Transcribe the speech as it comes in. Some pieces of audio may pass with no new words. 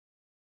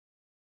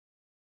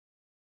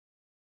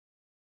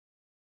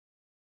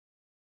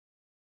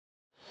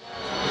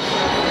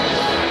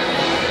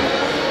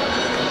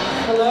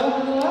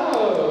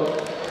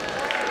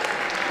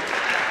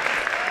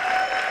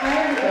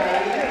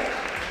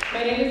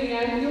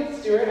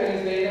Stewart. I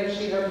use they, them,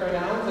 she, her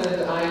pronouns,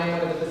 and I am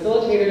one of the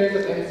facilitators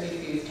of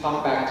MCC's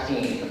Talkback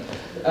team.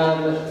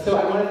 So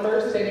I want to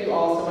first thank you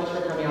all so much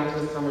for coming out to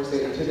this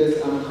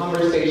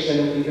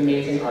conversation with these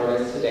amazing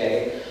artists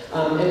today.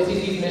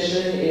 MCC's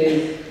mission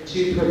is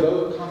to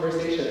provoke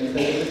conversations. So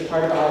this is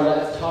part of our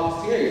Let's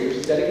Talk series, which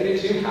is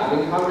dedicated to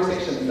having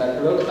conversations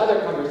that provoke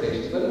other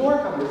conversations, and more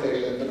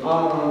conversations, and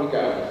on we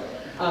go.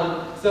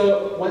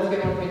 So once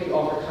again, I want to thank you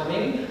all for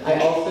coming. I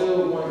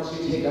also want to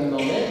take a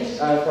moment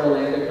for a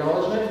land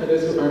acknowledgement. For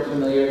those who aren't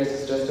familiar, this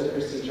is just a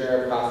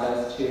procedure, a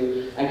process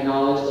to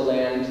acknowledge the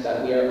land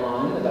that we are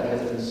on that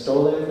has been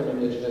stolen from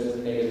Indigenous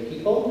and Native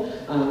people.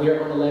 We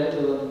are on the land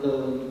of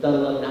the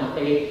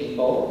Lenape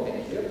people.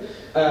 Thank you.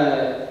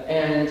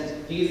 And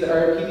these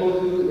are people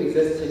who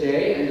exist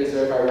today and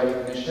deserve our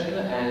recognition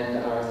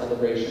and our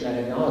celebration and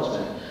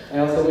acknowledgement. I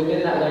also,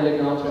 within that land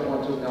acknowledgement,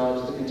 want to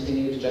acknowledge the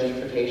continued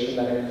gentrification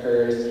that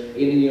occurs in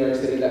New York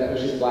City that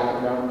pushes Black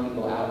and brown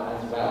people out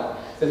as well.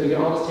 So if we can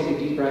all just take a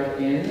deep breath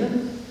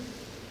in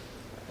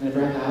and a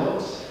breath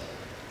out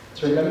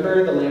to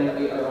remember the land that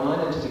we are on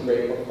and to be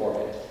grateful for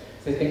it.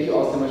 So thank you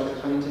all so much for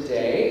coming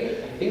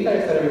today. I think that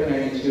I've said everything I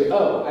need to.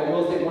 Oh, I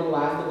will say one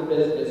last little bit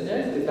of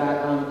business, is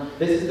that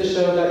this is the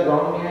show that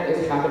Wrong Man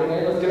is happening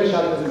in. Let's give a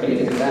shout out to this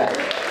amazing set.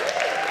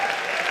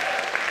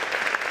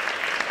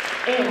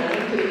 And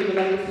if you would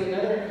like to see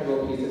another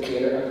incredible piece of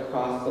theater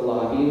across the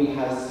lobby, we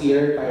have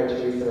Seared by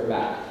Teresa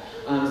Rabat.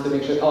 So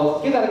make sure, I'll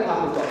give that a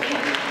clap as well.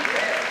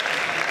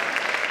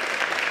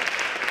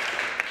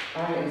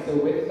 All right, and so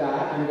with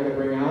that, I'm going to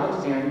bring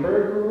out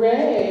Amber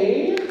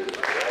Gray.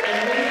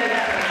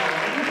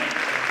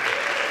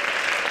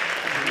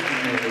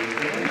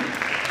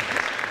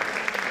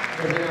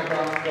 We're bringing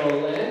out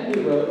Golan, who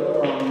wrote The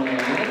Wrong Man.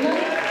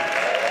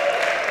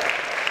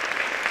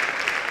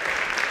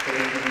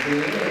 The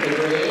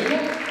green.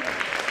 And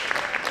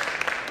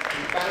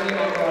finally,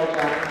 Michael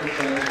Jackson, the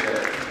transfer.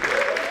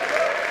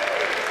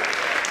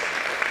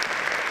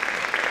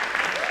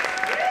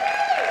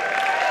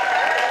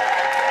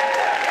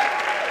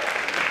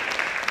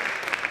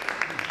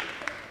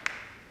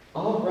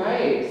 All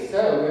right, so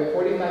we have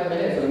 45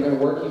 minutes, and I'm going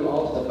to work you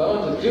all to the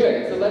bone to do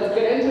it. So let's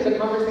get into the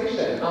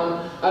conversation.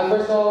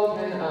 First of all,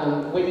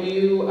 when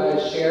you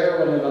share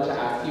what I'm about to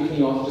ask you, can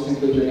you also just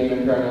include your name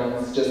and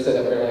pronouns, just so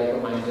that we're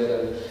reminded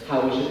of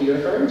how we should be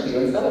referring to you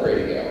and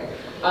celebrating you.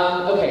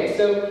 Okay,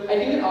 so I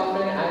think that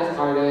often as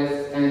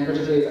artists, and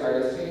particularly as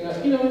artists,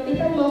 you know, you've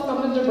got a little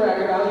something to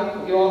brag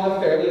about. You all have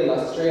fairly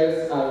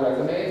illustrious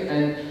resumes,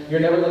 and you're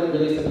never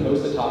really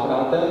supposed to talk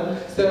about them.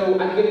 So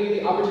I'm giving you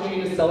the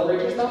opportunity to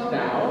celebrate yourself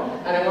now,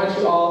 and I want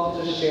you all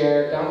to just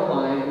share down the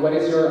line what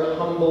is your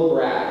humble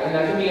brag, and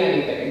that can be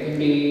anything. It can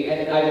be,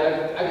 and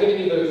I've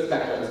given you the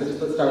spectrum. So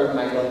just let's start with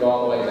Michael and go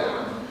all the way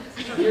down.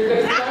 You're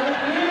going to start with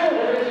you.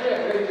 We're going to do it.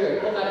 We're going to do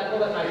it. Pull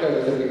that mic over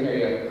so we can hear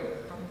you.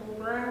 Humble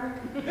brag?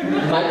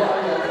 Michael,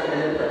 are you in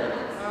your pronouns?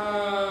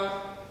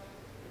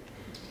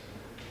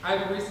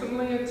 I've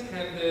recently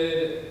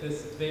attended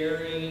this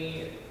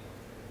very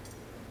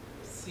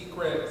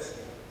secret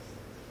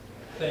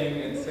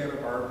thing in Santa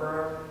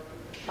Barbara.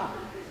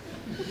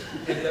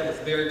 And that was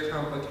very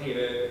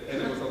complicated,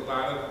 and it was a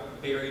lot of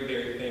very,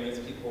 very famous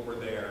people were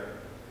there,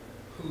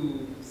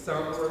 who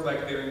some were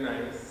very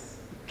nice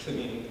to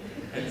me,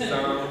 and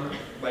some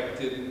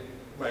didn't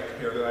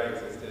care that I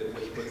existed,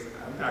 which was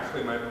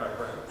actually my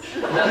preference.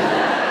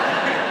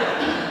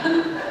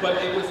 But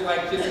it was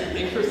this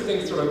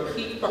interesting sort of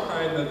peek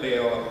behind the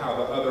veil of how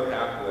the other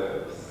half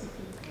lives.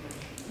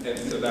 And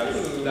so that's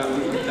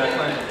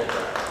my humble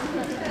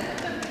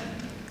brag.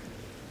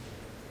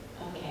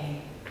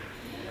 Okay.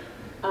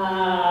 I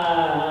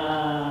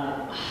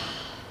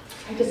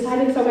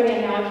decided somebody,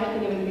 and now I can't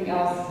think of anything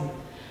else.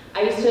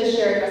 I used to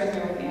share a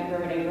resume with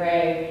Amber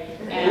Gray,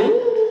 and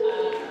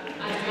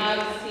I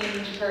have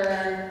seen her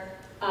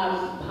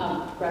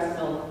pump breast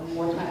milk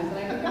more times than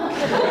I can count.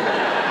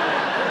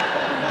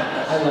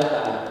 I love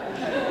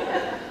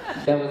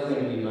that. That was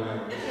going to be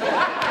mine.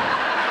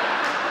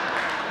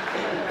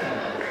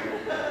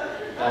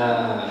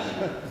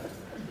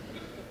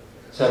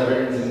 So I've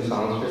written some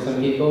songs for some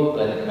people,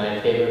 but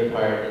my favorite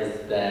part is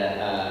that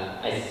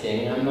I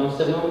sing on most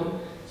of them.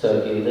 So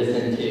if you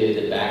listen to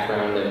the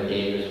background of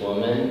Dangerous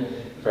Woman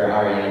for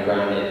Ariana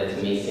Grande,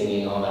 that's me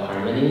singing all the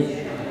harmonies.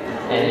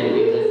 And if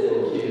you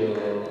listen to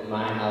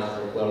My House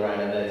for Flo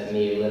Rida, that's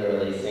me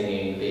literally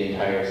singing the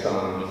entire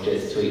song,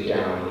 just tweaked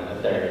down a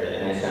third,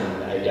 and I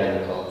sound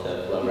identical to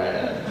Flo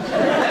Rida.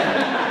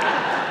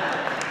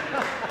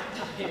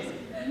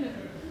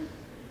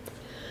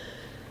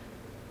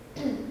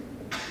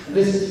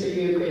 This is for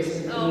you,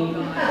 Grayson. Oh,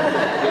 God.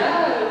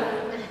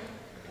 Yes!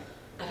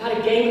 I've had a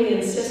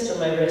ganglion cyst on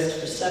my wrist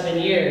for 7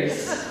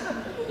 years.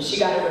 And she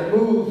got it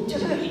removed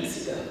 2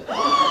 weeks ago.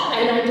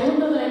 And I don't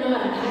know that I know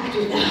how to act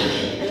without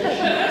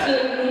it. So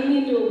it made me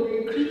into a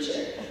weird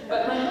creature.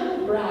 But my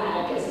humble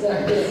brag is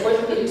that the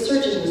orthopedic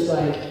surgeon was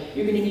like,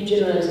 you're going to need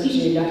general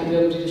anesthesia, you're not going to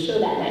be able to do the show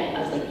that night. I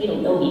was like, you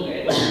don't know me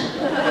very well.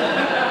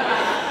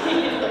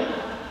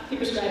 He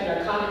prescribed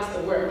narcotics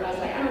to work. I was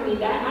like, I don't need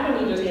that. I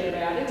don't need those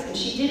antibiotics. And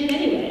she did it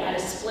anyway. I had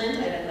a split splint.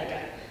 I had like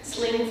a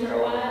sling for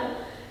a while,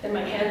 and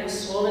my hand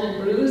was swollen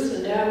and bruised,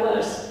 and there I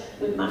was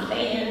with my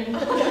fan.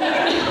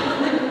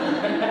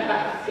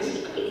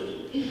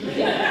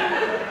 Yeah.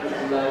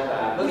 I love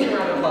that. Let's give a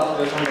round of applause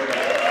for this one.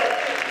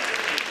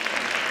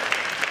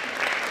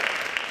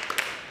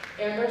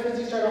 Amber, since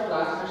you started off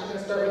last, I'm actually going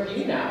to start with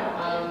you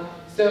now.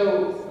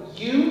 So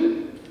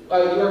you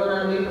are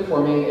currently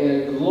performing in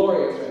a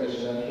glorious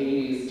rendition of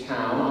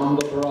Hadestown on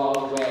the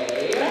Broadway.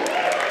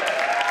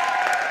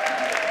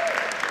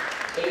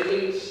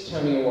 8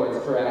 Tony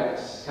Awards,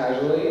 correct?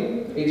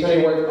 Casually? 8 Tony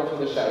Awards off of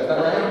the show, is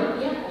that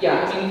right? Yeah.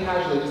 Yeah, I mean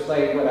casually, just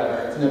like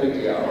whatever, it's no big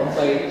deal. It's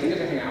like, you just get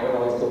to hang out with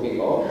all these cool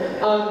people.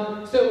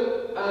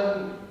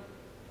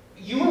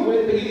 You've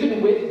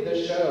been with the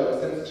show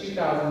since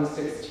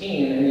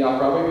 2016 in the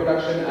Off-Broadway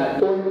production at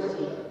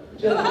 14.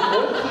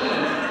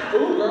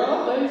 Ooh,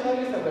 girl, let me tell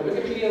you something.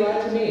 Wikipedia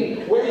lied to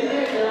me. Where you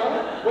been, girl?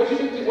 What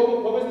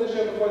was the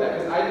show before that?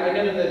 Because I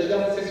know that the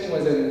 2016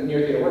 was in New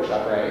York Theater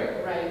Workshop,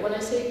 right? Right. When I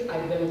say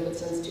I've been with it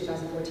since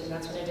 2014,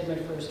 that's when I did my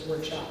first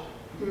workshop.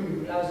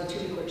 That was a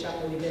 2-week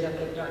workshop that we did up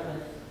at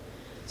Dartmouth.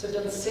 So I've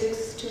done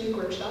 6 2-week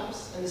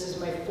workshops, and this is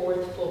my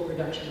 4th full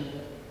production of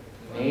it.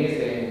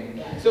 Amazing.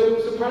 Yeah.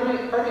 So part of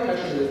my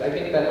question is this. I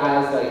think that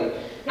as like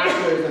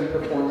actors and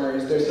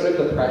performers, there's sort of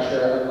the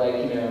pressure of like,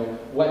 you know,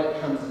 what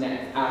comes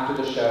next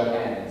after the show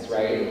ends,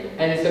 right?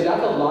 And so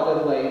that's a lot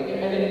of like, you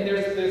know, and then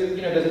there's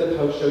the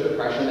post-show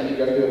depression that you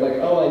go through of like,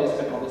 oh, I just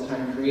spent all this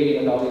time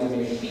creating with all these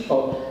amazing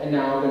people, and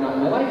now they're not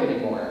in my life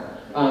anymore.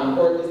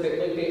 Or at least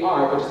they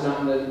are, but just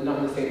not in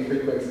the same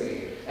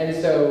frequency. And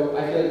so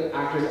I feel like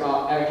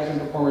actors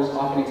and performers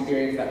often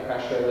experience that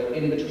pressure like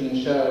in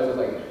between shows of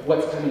like,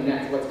 what's coming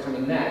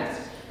next?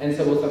 And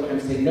so we'll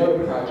sometimes say no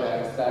to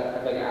projects that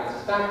have like asked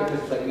us back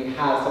because it's like we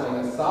have something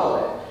that's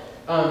solid.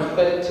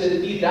 But to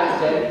be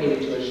that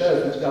dedicated to a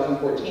show since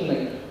 2014,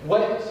 like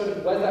what sort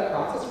of was that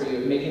process for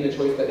you, making the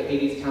choice that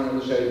Hadestown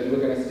was the show that you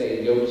were going to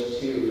stay yoked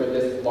to for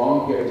this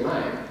long period of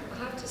time? I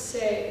have to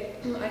say,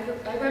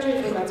 I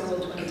graduated from grad school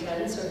in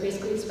 2010, so I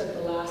basically spent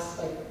the last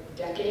like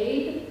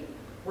decade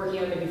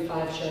working on maybe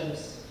 5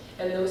 shows.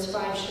 And those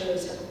 5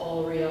 shows have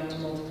all re-upped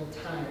multiple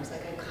times.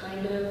 Like I'm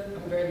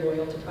very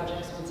loyal to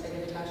projects once I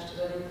get attached to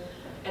them.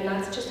 And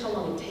that's just how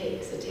long it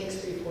takes. It takes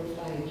 3, 4,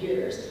 5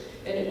 years.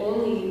 And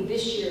only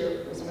this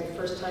year was my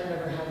first time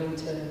ever having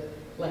to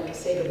like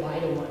say goodbye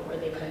to one where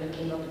they kind of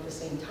came up at the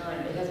same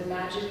time. It has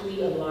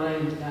magically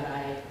aligned that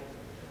I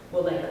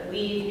will like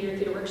leave New York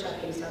Theater Workshop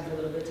Hadestown for a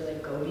little bit to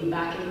like go be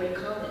back in Great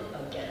Comet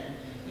again.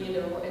 You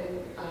know,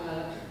 and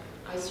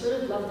I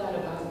sort of love that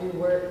about new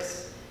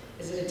works,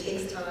 is that it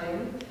takes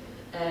time,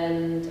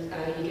 and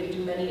you get to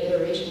do many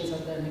iterations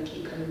of them and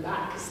keep coming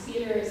back. Because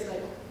theater is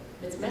like,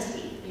 it's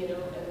messy, you know,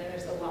 and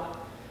there's a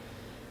lot,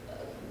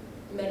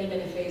 many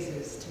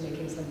phases to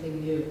making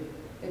something new.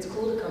 It's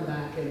cool to come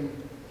back and,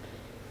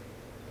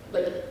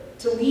 like,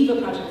 to leave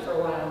a project for a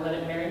while and let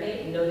it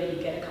marinate and know that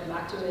you get to come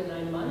back to it in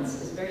 9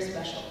 months is very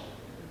special.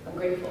 I'm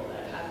grateful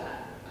that I've had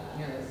that.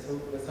 Yeah, that's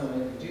so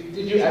amazing.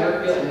 Did you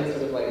ever feel any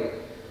sort of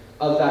like,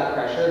 of that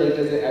pressure? Like,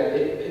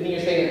 I mean, you're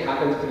saying it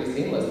happens pretty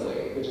seamlessly,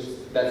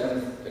 that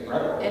sounds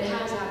incredible. It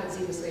has happened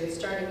seamlessly. It's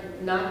starting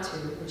not to,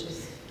 which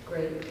is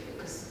great,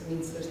 because it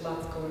means there's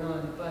lots going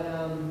on. But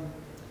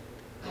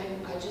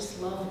I just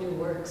love new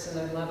works,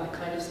 and I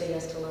kind of say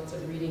yes to lots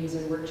of readings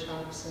and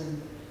workshops,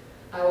 and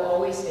I will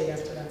always say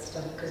yes to that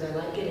stuff, because I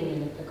like getting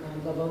in at the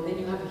ground level, and then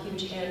you have a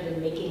huge hand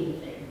in making the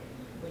thing,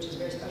 which is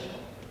very special.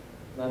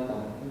 Love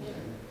that.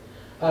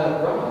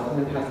 Ross, I'm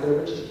going to pass it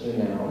over to you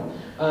now.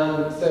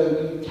 So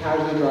you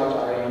casually dropped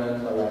Ariana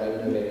and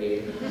Floretta, no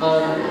biggie.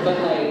 But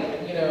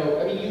like, you know,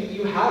 I mean,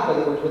 you have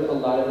like worked with a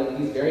lot of like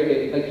these very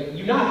big, like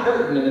you're not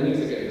hurting in the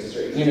music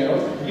industry, you know?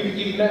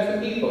 You've met some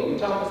people,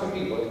 you've talked to some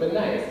people, it's been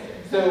nice.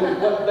 So,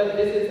 but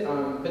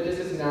this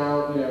is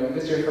now, you know,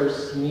 this is your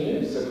first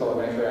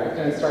musical, am I correct?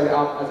 And it started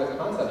out as a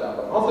concept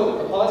album. Also,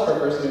 applause for a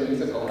first new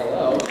musical,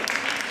 hello.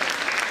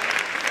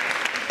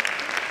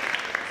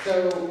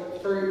 So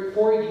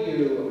for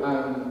you,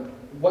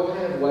 what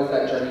kind of was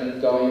that journey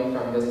going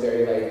from this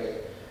very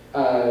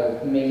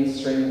like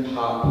mainstream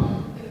pop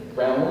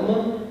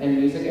realm and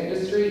music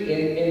industry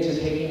into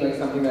taking like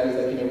something that is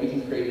like, you know, we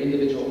can create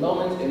individual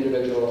moments,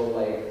 individual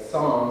like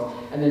songs,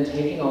 and then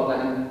taking all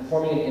that and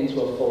forming it into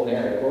a full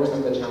narrative? What were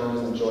some of the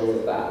challenges and joys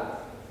of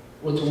that?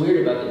 What's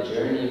weird about the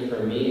journey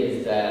for me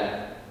is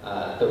that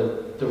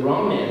the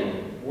Wrong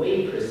Man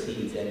way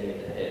precedes any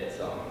of the hit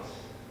songs.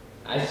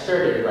 I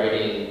started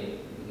writing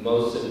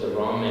most of The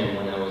Wrong Man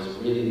when I was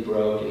really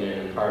broke in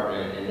an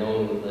apartment and no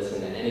one would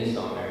listen to any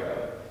song I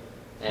wrote.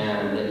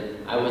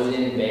 And I was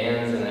in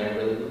bands and I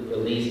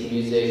released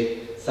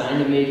music,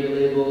 signed to major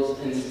labels,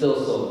 and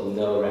still sold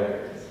no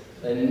records.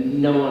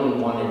 And no one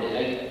wanted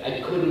it.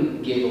 I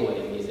couldn't give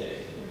away music.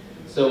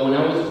 So when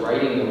I was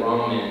writing The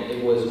Wrong Man,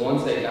 it was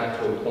once I got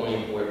to a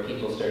point where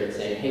people started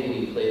saying, hey, will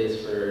you play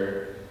this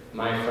for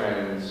my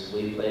friends?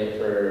 Will you play it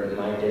for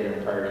my dinner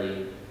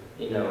party?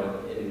 You know,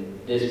 in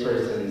this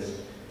person's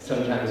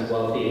sometimes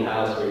wealthy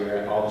house where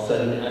you're all of a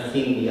sudden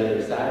seeing the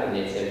other side, and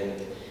they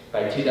said,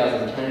 by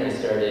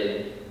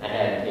 2010 I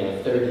had, you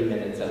know, 30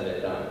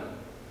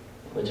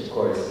 which of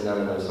course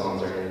none of those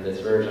songs are in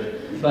this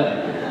version, but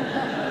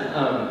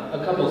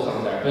a couple of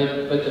songs are.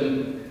 But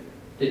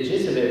the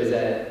gist of it was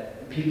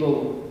that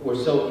people were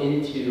so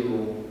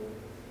into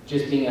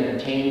just being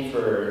entertained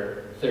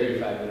for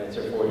 35 minutes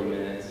or 40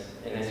 minutes,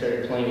 and I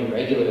started playing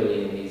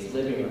regularly in these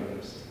living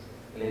rooms,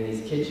 and in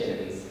these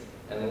kitchens,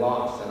 and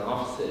lofts, and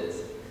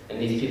offices,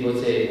 and these people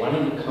would say, why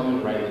don't you come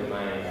and write with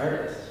my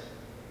artist?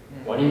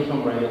 Why don't you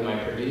come write with my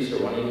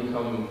producer? Why don't you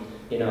come,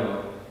 you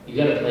know, you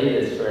gotta play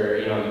this for,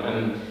 you know,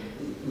 I'm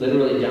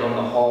literally down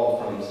the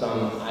hall from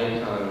some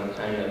icon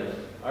kind of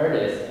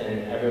artist,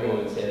 and everyone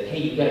would say, hey,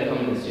 you gotta come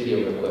in the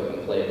studio real quick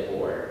and play it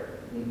for,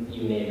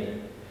 you name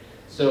it.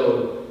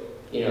 So,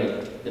 you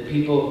know, the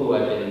people who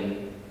I've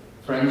been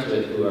friends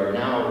with who are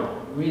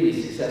now really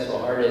successful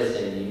artists,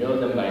 and you know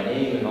them by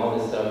name and all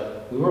this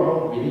stuff, we were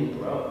all really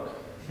broke.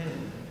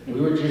 We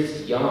were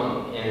just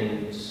young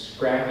and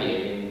scrappy. I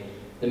mean,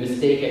 the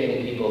mistake I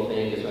think people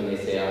think is when they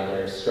say, oh,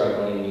 they're a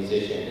struggling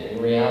musician.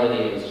 In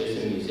reality, it was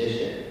just a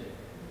musician.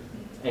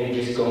 And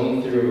just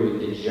going through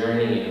the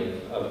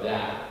journey of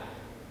that.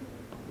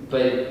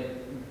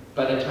 But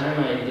by the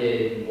time I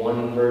did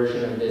one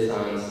version of this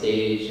on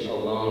stage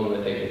alone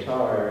with a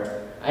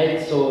guitar, I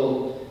had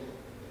sold,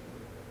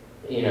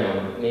 you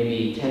know,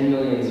 maybe 10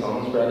 million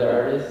songs for other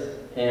artists.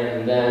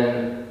 And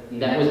then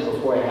that was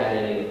before I had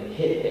any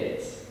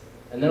hits.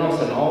 And then all of a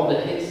sudden, all the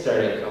hits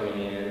started coming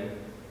in.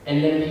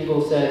 And then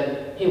people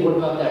said, hey, what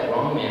about that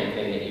Wrong Man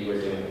thing that you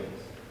were doing?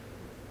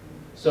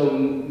 So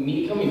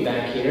me coming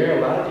back here,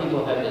 a lot of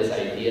people have this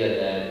idea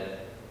that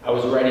I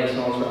was writing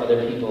songs for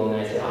other people, and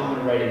I said, oh, I'm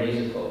gonna write a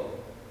musical.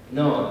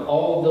 No,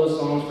 all of those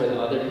songs for the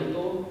other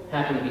people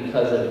happened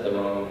because of the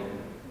Wrong Man.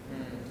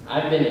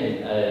 I've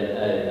been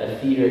a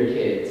theater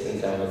kid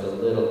since I was a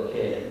little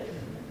kid.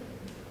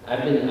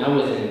 I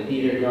was in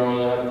theater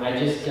growing up. I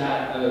just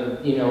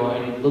got, you know,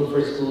 I looked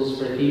for schools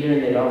for theater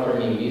and they'd offer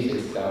me music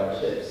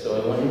scholarships.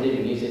 So I went and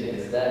did music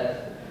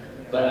instead.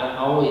 But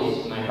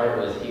my heart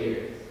was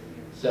here.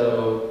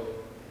 So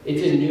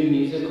it's a new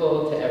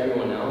musical to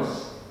everyone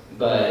else,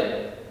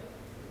 but,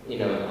 you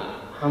know,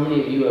 how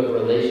many of you have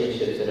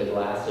relationships that have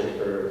lasted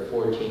for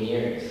 14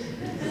 years?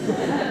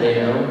 You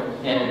know?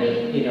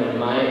 And, you know,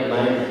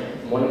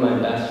 one of my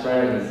best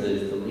friends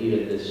is the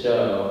lead of this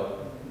show,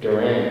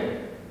 Duran.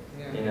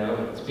 You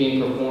know, it's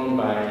being performed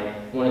by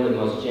one of the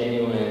most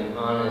genuine,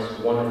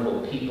 honest,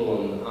 wonderful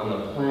people on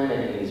the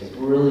planet, and he's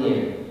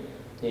brilliant.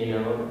 You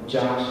know,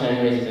 Josh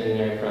Henry's been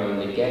there from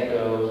the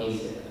get-go.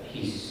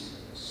 He's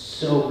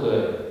so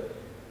good,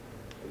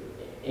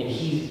 and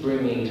he's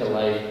bringing to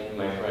life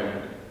my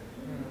friend.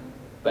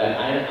 But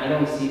I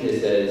don't see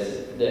this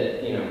as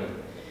that. You know,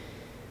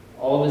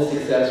 all the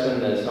success from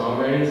the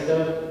songwriting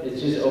stuff,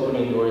 it's just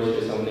opening doors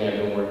for something I've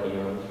been working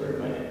on for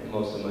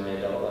most of my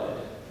adult life.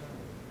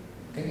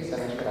 Thank you so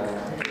much for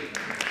that.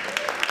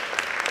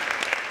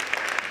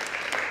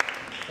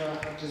 So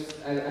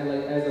I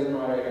like, as a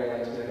moderator, I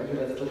like to be like, okay,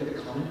 let's look at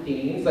the common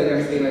themes. Like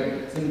I'm seeing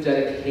like some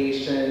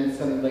dedication,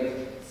 some like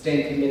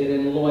staying committed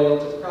and loyal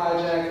to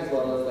projects, as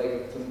well as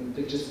like some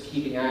like, just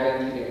keeping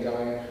at it, keeping it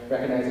going,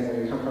 recognizing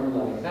where you come from,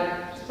 loving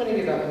that. Just pointing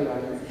these out for the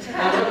audience.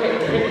 Okay,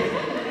 great.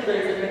 So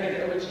I'm going to hand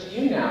it over to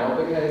you now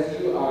because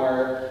you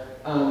are,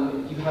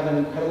 you have an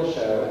incredible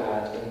show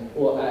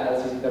that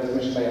was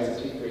commissioned by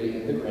S53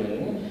 in the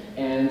Green,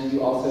 and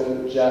you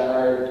also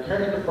are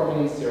currently performing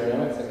in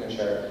Cyrano at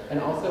Signature, and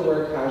also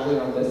work casually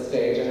on this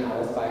stage in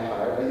Alice by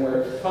Heart, and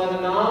we're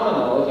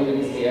phenomenal if you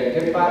didn't see it.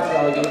 Give claps to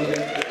all of you who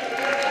didn't see it.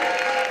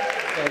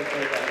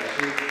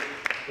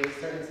 There's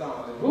certain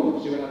songs, and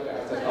whoop, she went up there.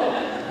 I was like, oh. I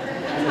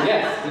said,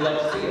 yes, we love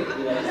to see it.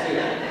 We love to see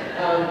it.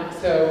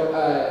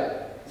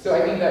 So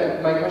I think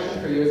that my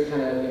question for you is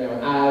kind of, you know,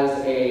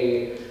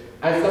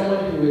 as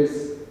someone who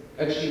is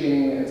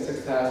achieving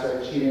success or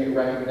achieving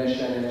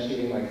recognition and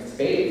achieving like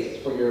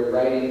space for your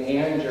writing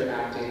and your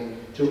acting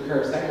to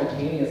occur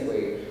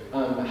simultaneously,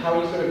 how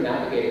are you sort of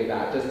navigating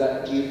that?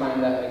 Do you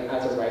find that like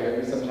as a writer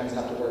you sometimes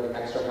have to work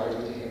extra hard to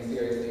be taken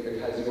seriously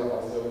because you are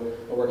also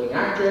a working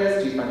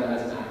actress? Do you find that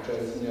as an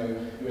actress, you know,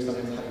 you are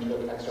sometimes having to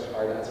work extra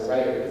hard as a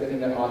writer? Because I think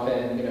that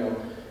often, you know,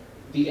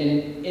 the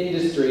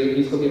industry,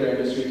 musical theater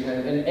industry,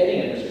 and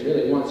any industry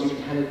really wants you to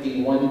kind of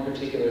be one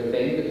particular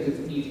thing because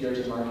it's easier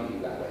to market you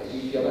that way. Do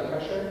you feel that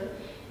pressure?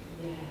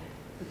 Yeah.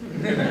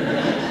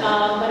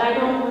 But I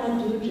don't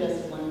want to do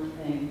just one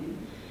thing,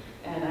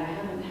 and I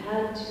haven't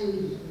had to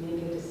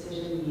make a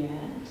decision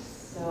yet,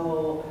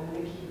 so I'm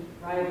going to keep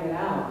writing it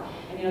out.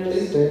 And you know,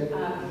 just the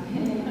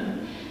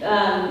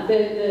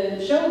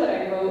show that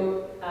I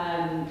wrote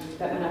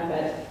that went up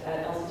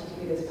at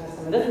LCTV this past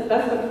summer.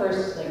 That's the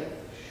first like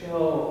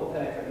show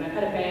that I've written. I've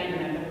had a band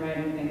and I've been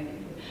writing things.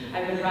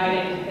 I've been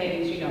writing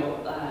things, you know,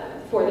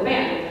 for the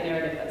band with a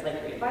narrative that's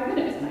like 3 to 5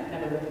 minutes, and I've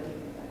never written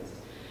anything that is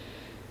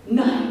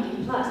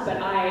 90 plus. But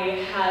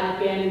I had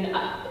been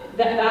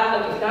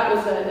that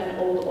was an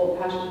old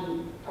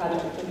passion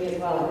project for me as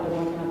well. I've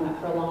been working on that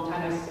for a long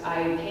time.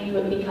 I came to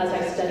it because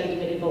I studied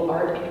medieval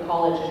art in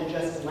college and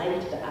just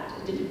liked that.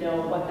 I didn't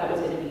know what that was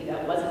going to be.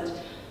 That wasn't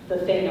the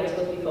thing I was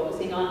supposed to be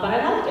focusing on, but I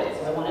liked it,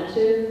 so I wanted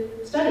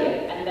to study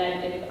it. And And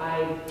then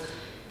I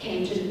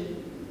came to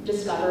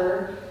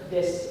discover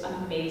this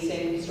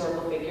amazing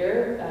historical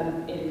figure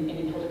in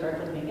Hildegard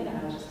von Bingen, and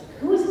I was just like,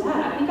 who is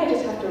that? I think I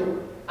just have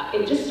to,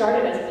 it just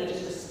started as me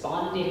just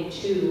responding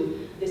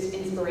to this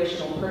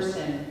inspirational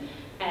person,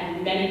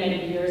 and many,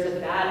 many years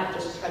of that,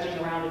 just trudging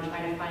around and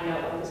trying to find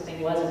out what this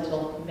thing was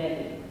until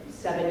maybe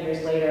 7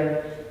 years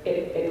later,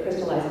 it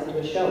crystallized into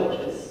a show, which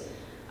is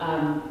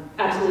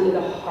absolutely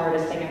the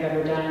hardest thing I've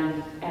ever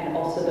done, and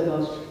also the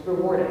most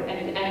rewarding.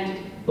 And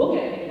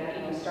bookending that,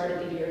 you know,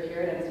 started the year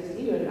here at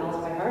MCC doing Alice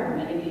by Heart,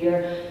 and ending the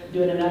year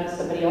doing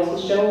somebody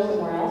else's show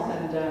somewhere else,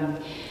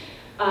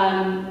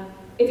 and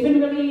it's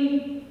been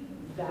really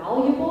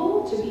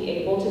valuable to be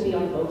able to be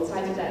on both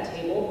sides of that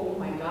table. Oh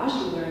my gosh,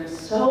 you learn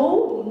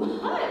so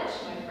much,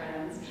 my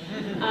friends.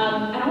 And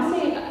I'll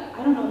say,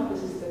 I don't know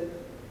if this is am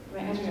I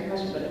answering your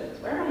question, but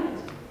where am I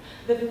answering?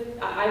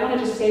 I want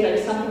to just say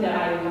like something that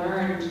I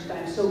learned that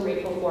I'm so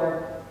grateful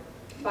for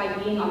by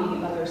being on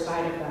the other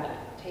side of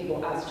that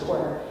table as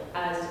tour,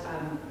 as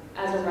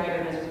a writer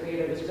and as a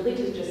creator, was really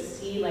to just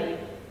see like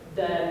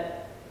the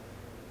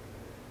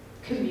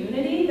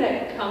community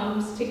that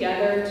comes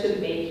together to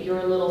make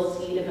your little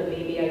seed of a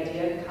baby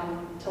idea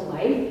come to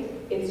life.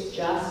 It's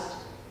just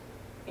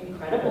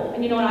incredible.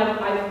 And you know,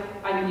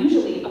 I'm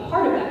usually a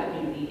part of that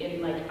community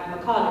in like, I'm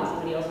a cog in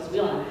somebody else's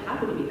wheel, and I'm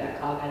happy to be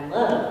that cog. I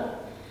love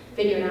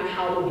figuring out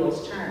how the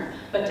wheels turn.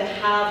 But to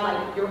have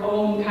like your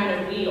own kind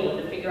of wheel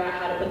and to figure out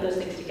how to put those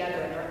things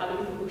together, and there are other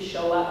people who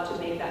show up to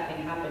make that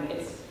thing happen,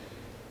 it's,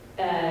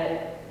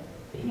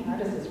 being an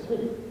artist is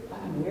really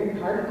fucking weird,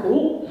 hard, and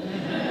cool.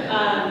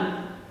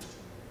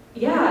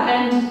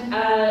 Yeah,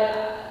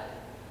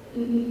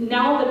 and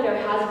now that there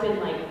has been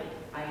like,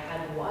 I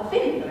had a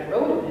thing that I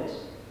wrote in it,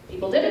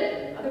 people did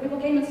it, and other people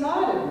came and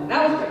saw it, and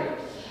that was great.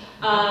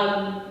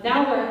 Now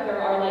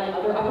there are like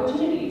other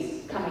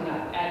opportunities coming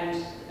up,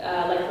 and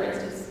like for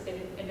instance,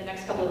 in the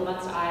next couple of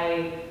months,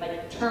 I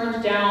like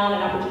turned down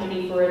an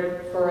opportunity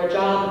for a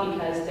job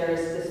because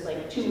there's this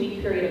like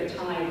 2-week period of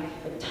time,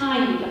 like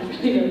time becomes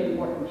really, really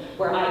important,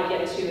 where I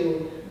get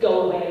to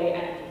go away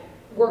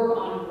and work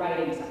on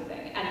writing something.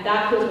 And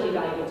that feels really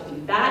valuable to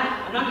me.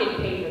 That, I'm not getting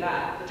paid for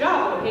that. The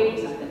job would have paid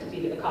me something to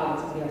be the cog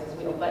in somebody else's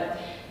wheel, but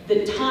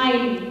the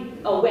time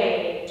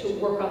away to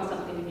work on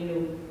something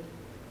new,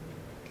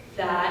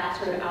 that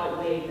sort of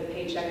outweighed the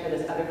paycheck for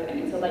this other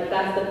thing. And so like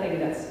that's the thing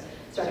that's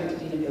starting to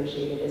be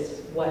negotiated,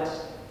 is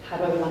how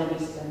do I want to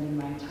be spending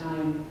my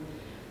time?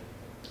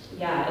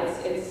 Yeah,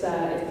 it's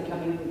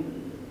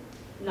becoming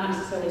not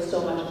necessarily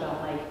so much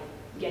about like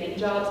getting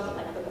jobs, but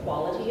like the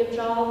quality of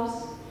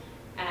jobs,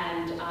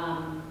 and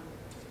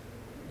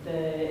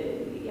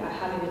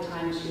having the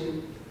time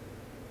to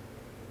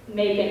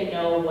make and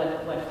know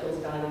what feels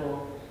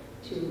valuable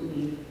to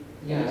me.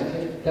 Yeah, I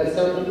think that's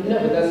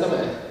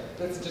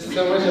that's just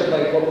so much of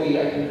like what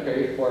I can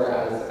crave for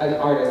as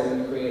artists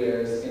and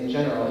creators in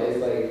general, is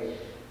like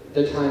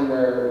the time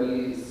where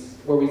we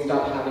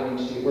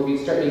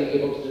start being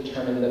able to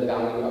determine the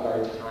value of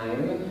our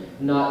time,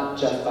 not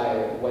just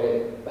by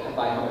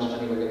how much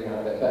money we're getting out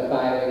of it, but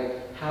by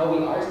like how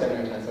we are spending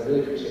our time. So I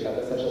really appreciate that.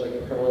 That's such a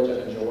like privilege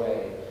and a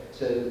joy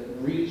to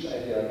reach,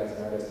 I feel like, as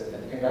an artist.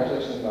 And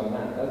congratulations on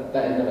that.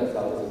 That in and of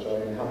itself is a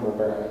joy and humble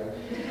brag.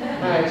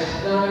 Alright,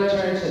 now I'm going to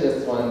turn to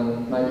this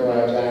one, Michael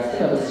R.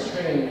 Jackson, of A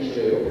Strange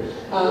Loop.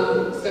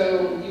 So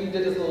you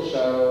did this little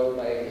show,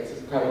 like, it's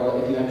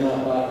incredible. If you have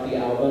not bought the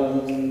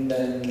album,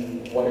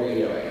 then what are you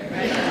doing?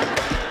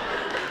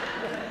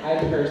 I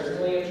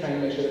personally am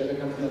trying to make sure that it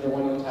becomes the #1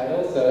 on the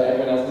title, so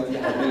everyone else needs to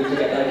help me to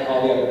get like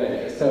all the other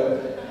venues. So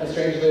A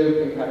Strange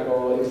Loop,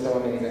 incredible, it's so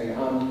amazing.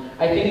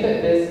 I think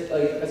that this,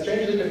 like, A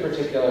Strange Loop in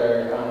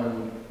particular,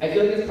 I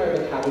feel like it's part of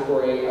a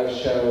category of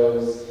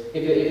shows,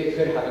 if it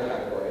could have a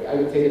category, I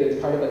would say that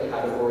it's part of a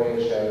category of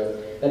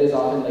shows that is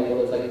often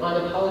labeled as like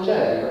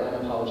unapologetic or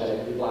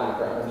unapologetically Black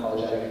or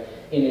unapologetic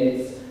in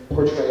its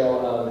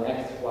portrayal of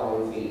X,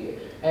 Y, Z.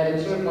 And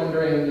I'm sort of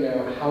wondering, you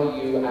know, how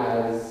you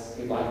as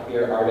a Black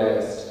queer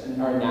artist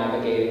are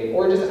navigating,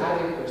 or just as a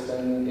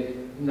person, if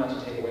not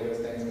to take away those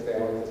things because they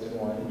all exist in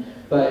one,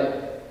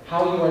 but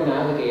how you are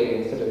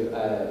navigating sort of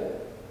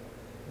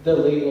the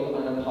label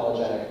of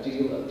unapologetic. Do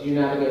you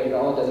navigate it at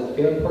all? Does it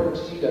feel important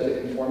to you? Does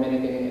it inform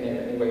anything in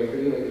any way for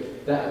you?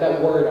 Like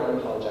that word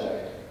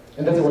unapologetic,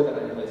 and that's a word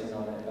that I'm placing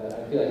on it, but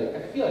I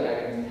feel like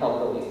I can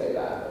helpfully say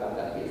that about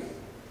that piece.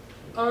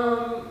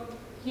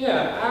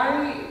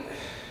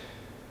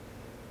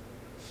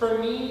 For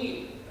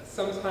me,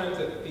 sometimes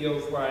it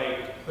feels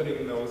like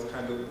putting those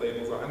kinds of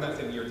labels on. I'm not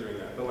saying you're doing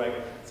that, but like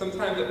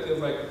sometimes it feels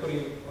like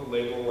putting a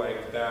label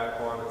like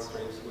that on A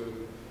Strange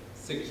Loop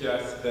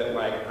suggests that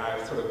like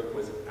I sort of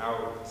was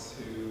out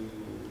to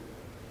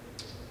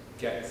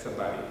get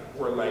somebody,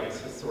 or like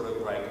to sort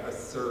of like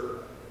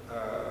assert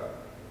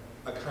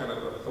a kind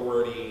of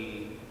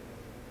authority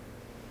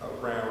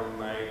around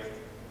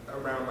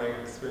my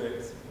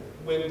experience,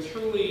 when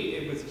truly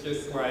it was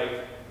just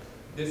like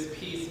this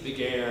piece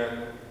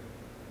began,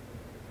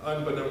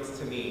 unbeknownst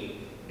to me,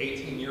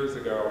 18 years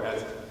ago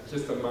as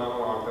just a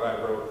monologue that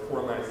I wrote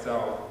for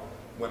myself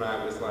when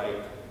I was like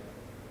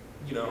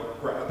you know,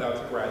 about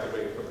to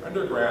graduate from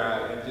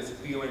undergrad and just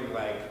feeling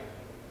like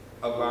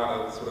a lot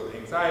of sort of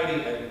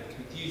anxiety and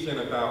confusion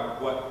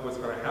about what was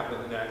going to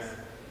happen next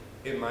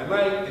in my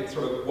life and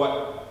sort of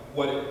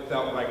what it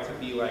felt like to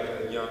be like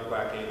a young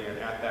Black gay man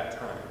at that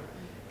time.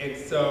 And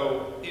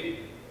so it,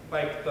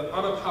 like, the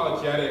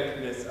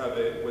unapologeticness of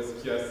it was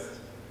just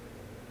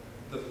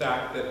the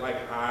fact that, like,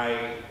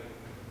 I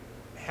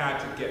had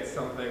to get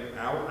something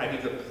out. I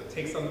need to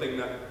take something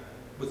that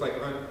was like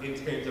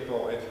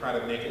intangible and try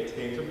to make it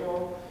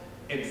tangible.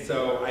 And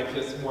so I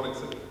just wanted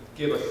to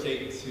give a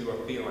shape to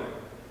a feeling.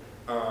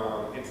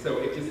 And so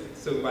it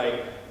just, so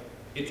like,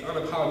 it's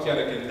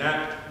unapologetic in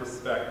that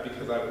respect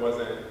because I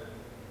wasn't,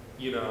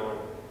 you know,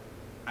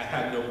 I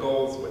had no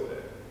goals with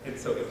it. And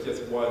so it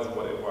just was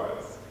what it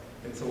was.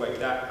 And so like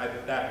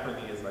that for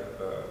me is like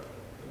the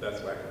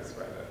best way I can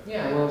describe it.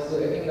 Yeah, well, so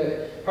I think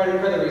that part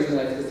of the reason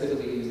that I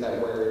specifically use that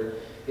word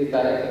is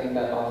that I think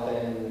that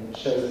often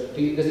shows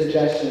the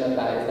suggestion of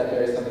that is that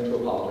there is something to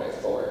apologize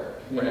for,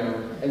 you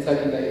know? And so I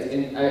think that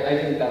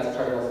I think that's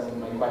part of also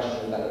my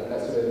question is that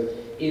sort of,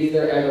 is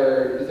there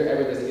ever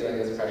this feeling,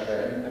 this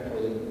pressure, and I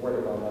probably didn't word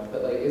it well enough,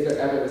 but like, is there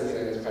ever this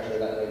feeling, this pressure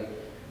that like,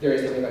 there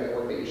is something like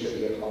work that you should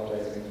be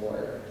apologizing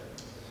for?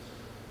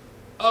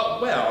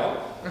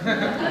 Well,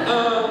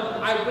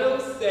 I will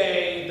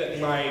say that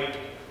like,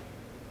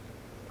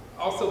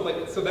 also,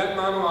 like, so that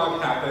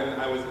monologue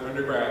happened. I was an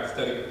undergrad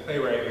studying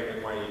playwriting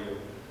at NYU.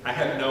 I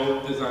had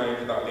no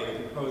designs about being a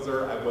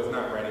composer. I was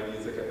not writing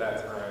music at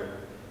that time.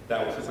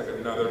 That was just like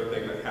another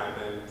thing that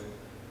happened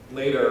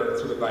later,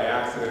 sort of by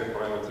accident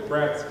when I went to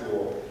grad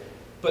school.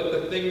 But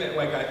the thing that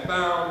like I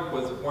found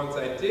was once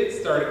I did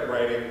start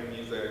writing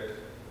music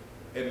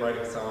and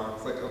writing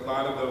songs, like a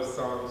lot of those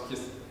songs,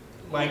 just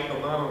like the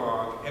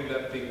monologue, end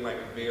up being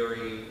like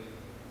very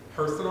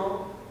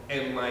personal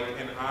and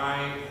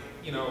I,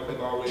 you know,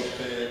 have always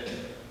been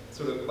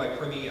sort of like,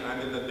 for me, I'm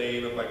in the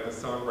vein of like the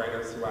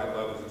songwriters who I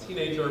loved as a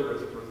teenager,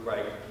 which was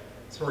like,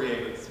 Tori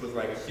Amos was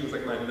like, she was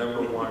like my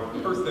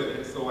 #1 person,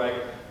 and so like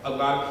a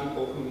lot of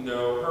people who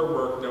know her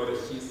work know that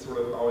she's sort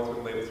of always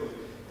been labeled sort of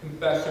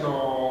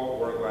confessional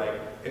or like,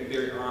 and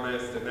very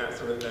honest and that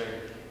sort of thing.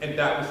 And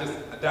that was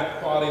just,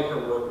 that quality of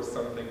her work was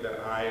something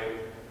that I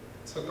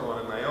took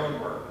on in my own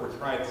work, or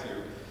tried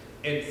to.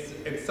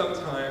 And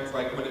sometimes,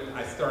 like when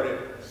I started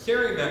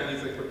sharing that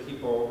music with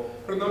people,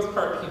 for the most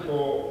part,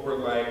 people were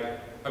like,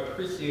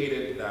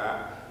 appreciated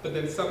that. But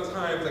then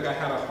sometimes, like I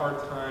had a hard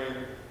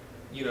time,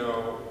 you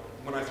know,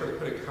 when I started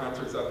putting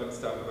concerts up and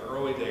stuff in the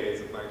early days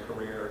of my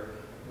career,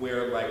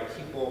 where like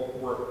people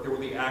were, there were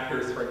the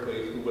actors,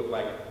 frankly, who would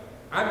like,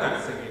 I'm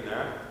not singing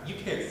that, you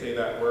can't say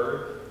that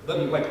word.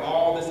 Like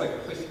all this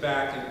like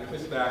pushback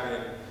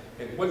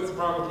and what's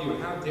wrong with you,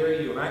 and how dare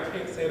you, and I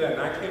can't say that,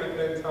 and I can't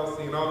offend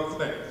Chelsea, and all these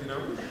things, you know?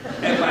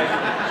 And like,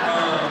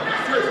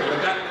 seriously,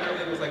 like that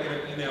literally was like in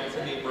an email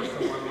to me where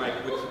someone like,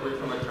 which were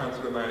from a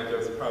concert of mine in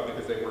Joseph, probably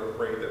because they were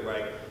afraid that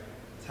like,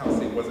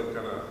 Chelsea wasn't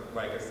gonna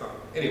like a song.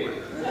 Anyway.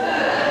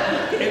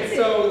 And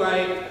so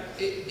like,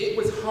 it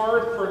was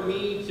hard for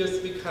me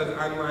just because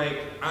I'm like,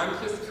 I'm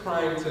just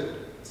trying to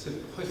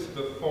push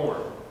the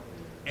form.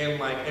 And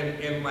like,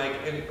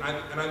 and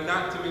I'm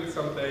not doing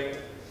something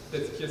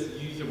that's just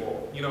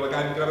usual. You know, like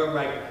I'm gonna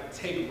like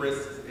take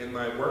risks in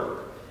my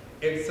work.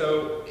 And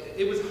so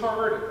it was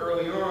hard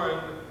early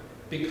on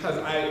because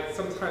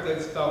sometimes I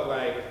just felt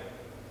like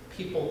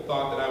people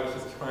thought that I was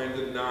just trying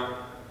to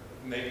not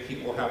make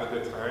people have a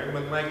good time.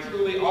 When like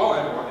truly all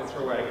I want is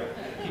for like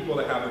people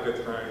to have a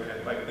good time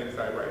at like things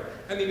I write.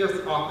 I mean, there's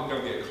often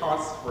gonna be a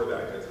cost for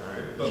that good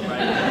time, but like,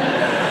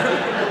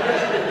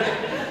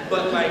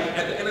 but like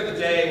at the end of the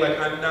day, like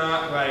I'm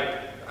not like,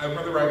 I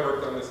remember I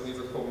worked on this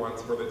musical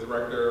once where the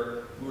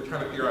director, we were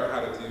trying to figure out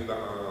how to do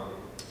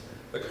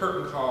the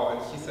curtain call,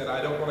 and she said,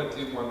 I don't want to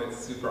do one that's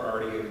super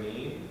arty and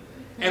mean.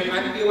 And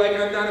I feel like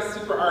I'm not a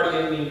super arty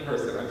and mean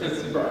person. I'm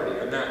just super arty,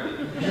 I'm not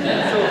mean.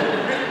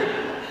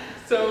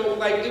 So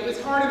like it was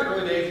hard in the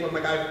early days when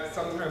like I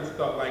sometimes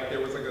felt like there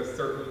was like a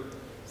certain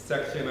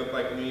section of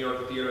like New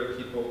York theater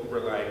people who were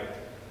like,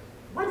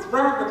 what's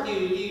wrong with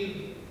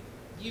you?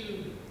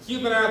 You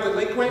juvenile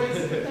delinquents?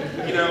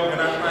 You know, and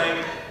I'm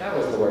like, that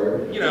was the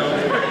word. You know,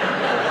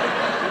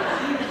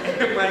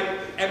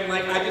 and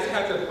like I just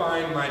had to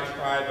find my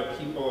tribe of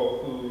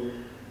people who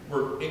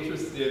were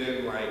interested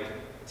in like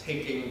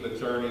taking the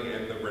journey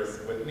and the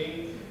risk with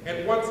me.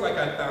 And once like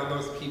I found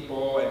those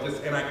people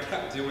and I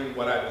kept doing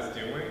what I was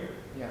doing,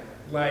 yeah,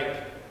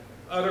 like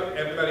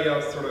everybody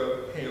else sort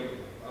of came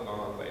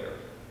along later.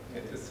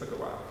 It just took a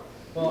while.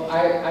 Well,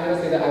 I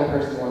must say that I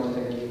personally want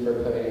to thank you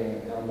for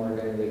putting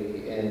Morgan Lee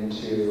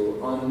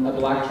on a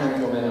Black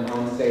trans woman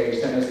on stage,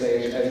 center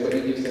stage, as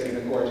Whitney Houston in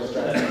a gorgeous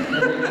dress, and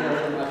bringing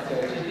her from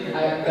upstage.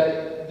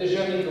 The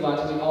show means a lot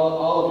to me.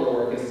 All of your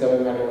work is so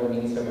incredible and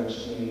means so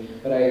much to me.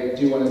 But I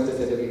do want to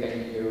specifically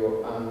thank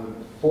you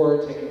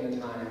for taking the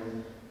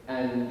time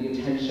and the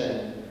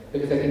attention,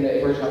 because I think that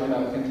if we're talking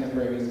about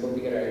contemporary musical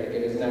theater, I think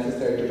it is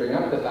necessary to bring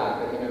up the fact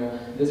that, you know,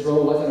 this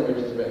role wasn't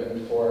originally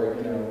written for,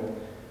 you know,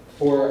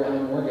 for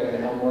Elle Morgan,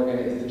 and Elle Morgan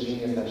is the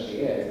genius that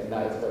she is, and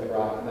that's what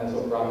brought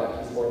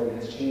that piece forward and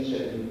has changed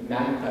it and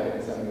magnified it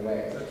in so many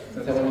ways.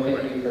 So I want to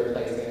thank you for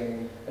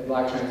placing a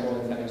Black trans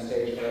woman center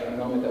stage for a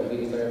moment that we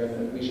deserve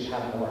and that we should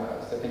have more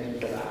of. So thank you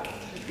for that.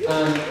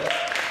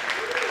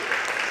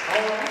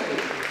 All right,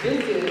 this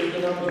is the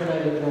moment when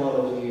I look at all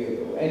of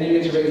you, and you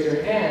get to raise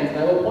your hands, and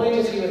I will point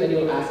at you, and then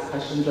you'll ask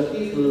questions of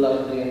these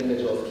lovely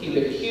individuals. Keep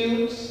it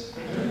cute.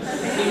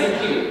 Keep it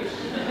cute.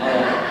 All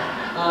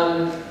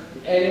right.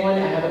 Anyone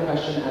have a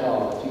question at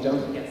all? If you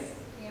don't, yes.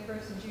 Amber,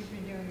 since you've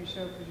been doing your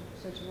show for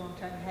such a long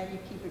time, how do you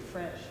keep it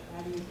fresh?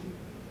 How do you keep,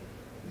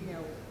 you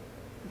know?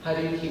 How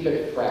do you keep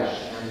it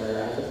fresh, Amber?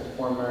 As a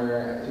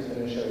performer who's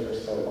been in a show for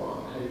so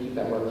long, how do you keep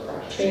that work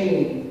fresh?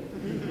 Training.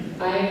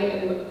 I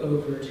am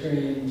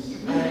overtrained.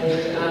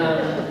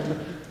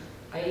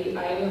 I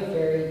am a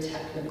very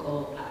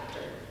technical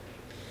actor,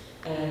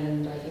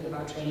 and I think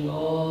about training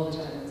all the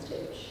time on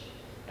stage,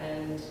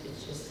 and it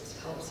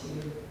just helps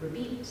you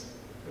repeat,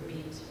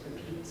 repeat,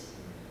 repeat.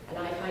 And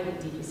I find it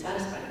deeply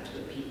satisfying to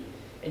repeat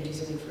and do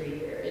something for a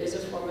year. It is a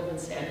form of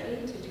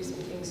insanity to do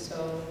something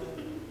so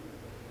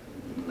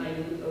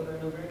minute over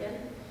and over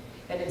again.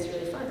 And it's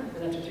really fun.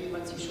 And after 3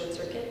 months, you short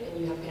circuit and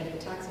you have panic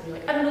attacks and you're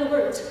like, I don't know the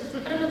words,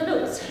 I don't know the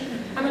notes,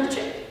 I'm on the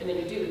trick. And then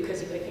you do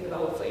because you think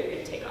about what foot you're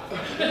going to take off.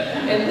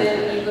 And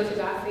then you go through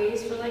that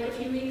phase for like a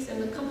few weeks,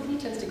 and the company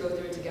tends to go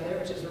through it together,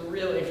 which is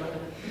really fun.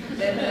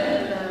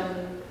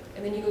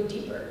 And then you go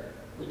deeper,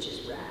 which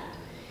is rad.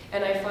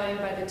 And I find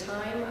by the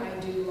time I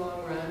do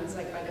long runs,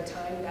 like by the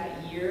time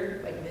that year,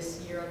 like this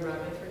year on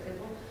Broadway, for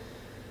example,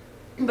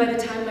 by the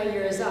time my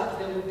year is up,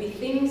 there will be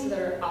things that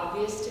are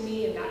obvious to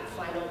me in that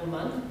final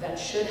month that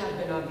should have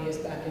been obvious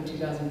back in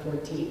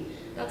 2014.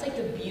 That's like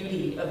the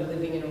beauty of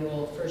living in a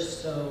role for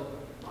so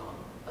long.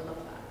 I love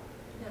that.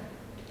 Yeah.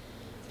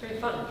 It's very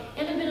fun.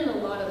 And I've been in a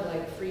lot of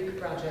like freak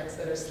projects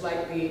that are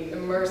slightly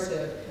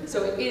immersive.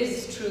 So it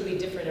is truly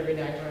different every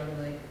night where I'm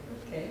like,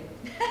 okay.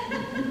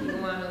 You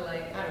want to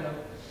like, I don't know.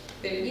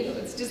 You know,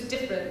 it's just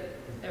different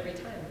every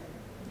time.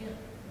 Yeah.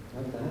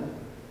 Love that.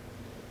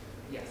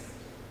 Yes.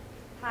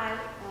 Hi,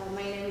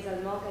 my name is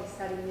Almok. I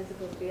study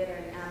musical theater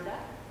in AMDA,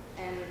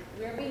 and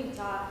we're being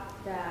taught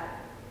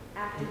that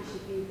acting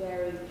should be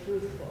very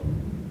truthful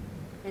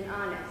and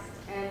honest.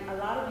 And a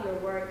lot of your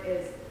work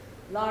is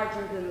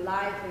larger than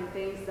life and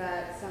things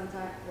that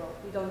sometimes, well,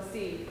 we don't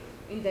see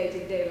in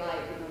day-to-day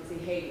life. We don't see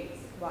Hades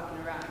walking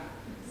around.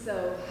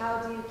 So how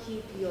do you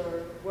keep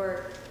your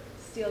work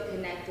still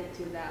connected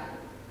to that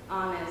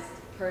honest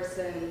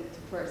person to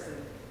person?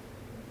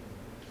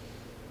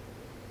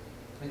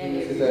 I think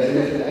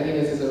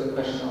this is a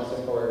question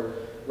also for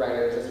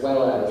writers as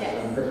well as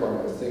yes.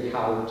 Performers. So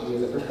how do you,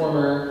 as a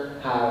performer,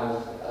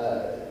 have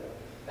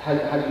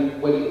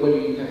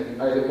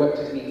what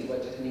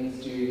techniques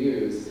do you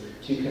use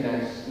to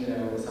connect, you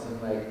know,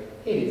 something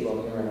like Hades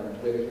walking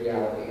around with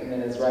reality, and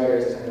then as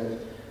writers, kind of,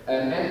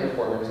 and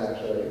performers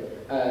actually,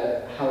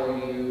 how are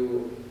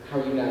you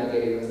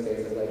navigating the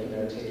space of, like, you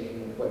know,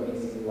 taking what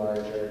makes you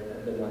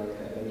larger than life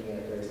and making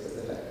it very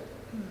specific?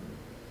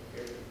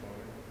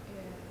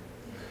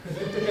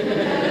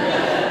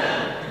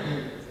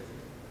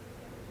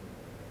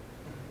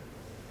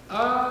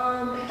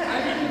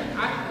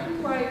 I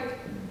think like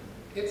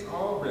it's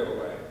all real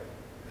life.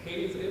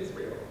 Hades is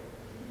real,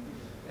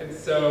 and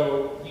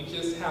so you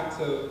just have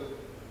to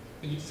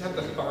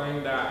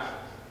find that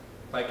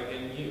like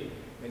in you,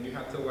 and you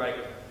have to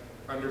like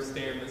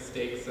understand the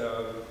stakes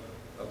of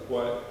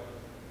what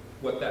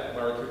that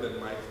larger than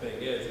life thing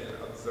is, and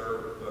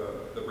observe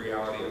the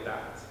reality of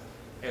that,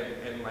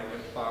 and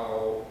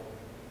follow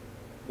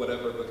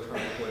whatever the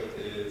conflict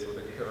is or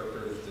the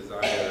character's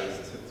desires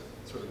to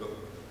sort of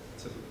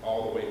to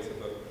all the way to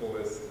the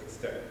fullest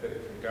extent that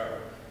it can go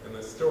in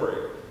the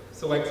story.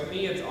 So like to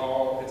me, it's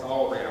all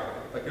reality.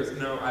 Like there's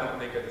no, I don't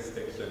make a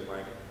distinction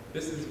like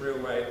this is real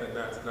life and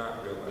that's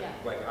not real life. Yeah.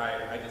 Like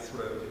I just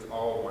sort of, it's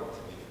all one to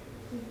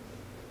me.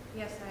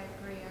 Yes, I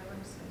agree. I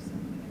want to say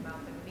something about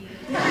the media.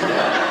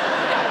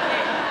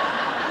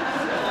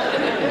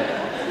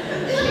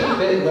 She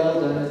bit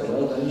well done as a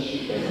well done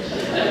she bit.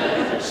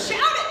 Shout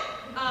it!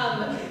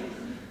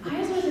 I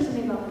just want to say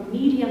something about the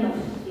medium of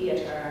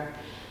theater,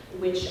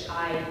 which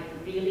I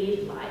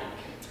really like.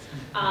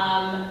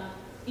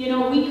 You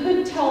know, we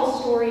could tell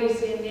stories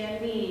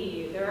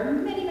there are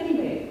many, many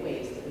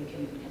ways that we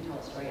can tell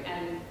a story,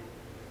 and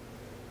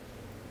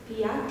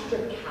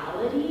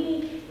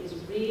theatricality is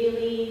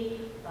really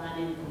fun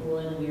and cool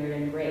and weird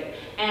and great.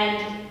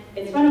 And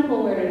it's fun and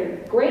cool, weird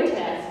and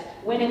greatest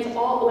when it's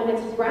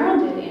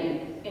grounded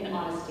in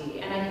honesty.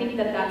 And I think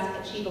that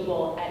that's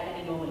achievable at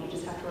any moment. You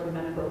just have to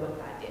remember what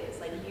that is.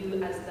 Like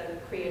you, as the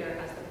creator,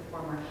 as the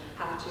performer,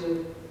 have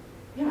to,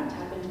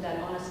 tap into that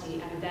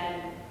honesty, and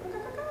then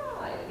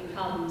it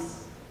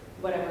becomes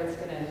whatever it's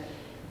gonna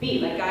be.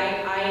 Like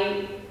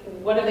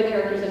one of the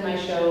characters in my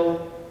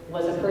show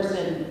was a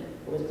person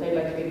who was played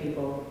by 3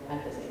 people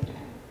at the same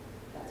time.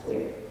 That's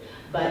weird.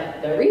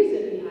 But the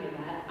reason behind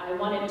that, I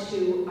wanted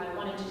to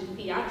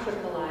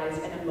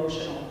theatricalize an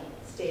emotional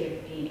state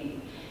of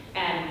being.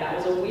 And that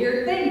was a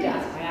weird thing to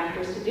ask my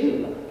actors to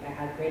do, but like, I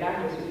had great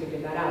actors who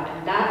figured that out.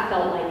 And that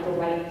felt like the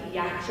right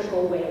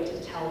theatrical way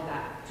to tell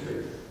that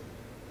truth.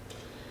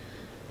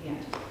 The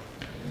end.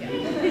 Yeah,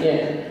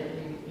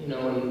 you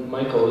know, when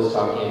Michael was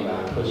talking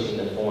about pushing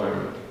the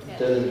form, it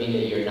doesn't mean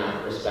that you're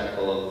not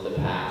respectful of the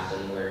past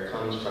and where it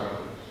comes from,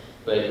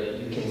 but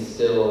you can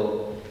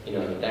still, you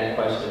know, that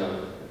question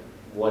of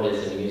what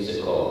is a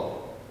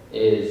musical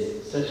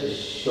is such a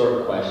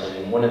short question.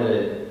 And one of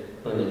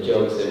the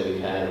jokes that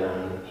we've had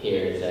around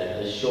here is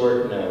that a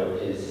short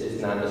note is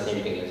not the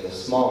same thing as a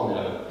small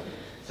note.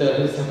 So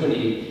if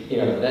somebody, you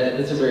know,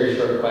 that's a very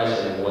short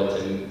question of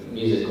what's a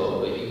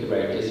musical, but you could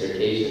write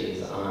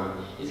dissertations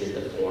on, is it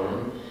the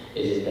form?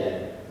 Is it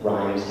that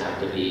rhymes have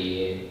to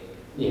be,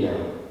 you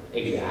know,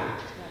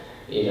 exact?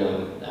 You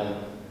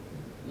know,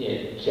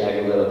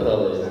 Jagged Little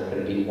Pill, there's not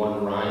going to be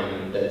one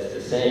rhyme that's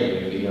the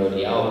same if you know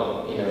the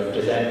album. You know,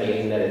 does that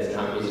mean that it's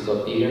not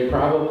musical theater?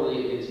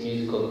 Probably it's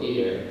musical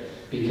theater,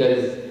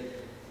 because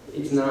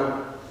it's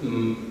not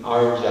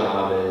our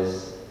job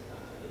as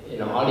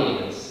an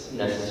audience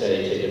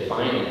necessarily to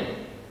define it,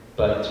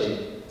 but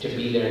to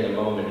be there in the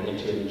moment and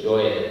to enjoy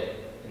it.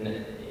 And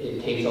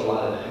it takes a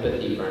lot of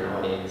empathy for an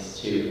audience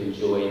to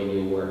enjoy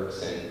new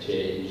works and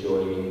to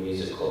enjoy new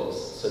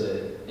musicals so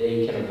that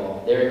they can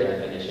evolve their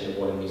definition of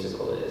what a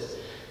musical is.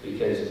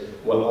 Because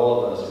what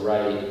all of us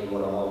write and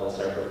what all of us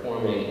are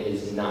performing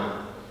is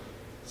not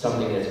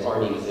something that's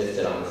already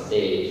existed on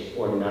stage,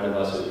 or none of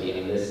us would be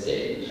on this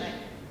stage. Right.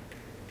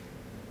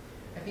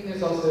 I think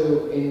there's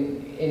also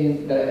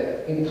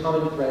in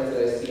common threads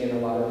that I see in a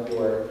lot of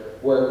your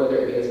work, whether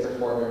it be as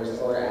performers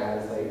or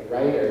as like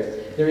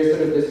writers, there is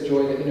sort of this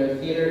joy that, you know,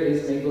 theater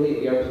is make-believe.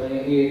 We are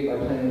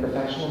playing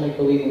professional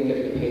make-believe and we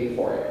get to be paid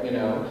for it, you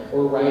know.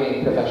 Or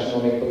writing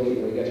professional make-believe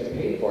and we get to be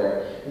paid for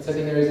it. And so I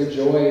think there is a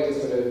joy to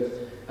sort of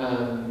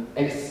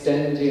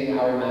extending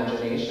our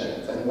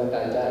imaginations, and what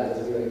that does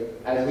is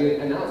as we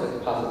announce like the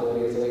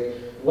possibilities, like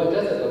what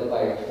does it look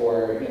like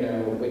for, you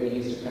know, Whitney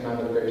Houston to come out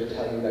of the grave to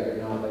tell you that you're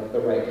not like the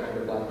right kind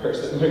of black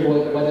person? Like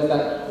what does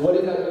that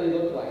really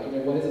look like? You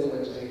know, what does it look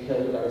like to take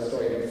Hill with our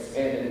story and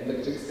expand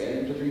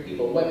into 3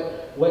 people?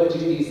 What do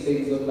these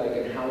things look like,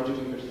 and how do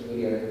we push the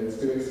media? And it's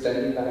through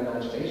extending that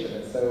imagination.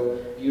 It's so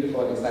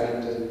beautiful and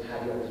exciting to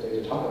have you on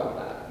today to talk about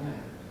that.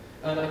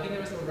 Yeah. I think there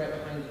was someone right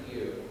behind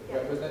you.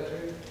 Yeah. Was that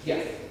true?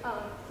 Yes.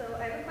 So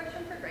I have a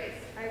question for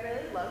Grace. I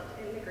really loved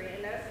In the Green,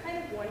 and I was kind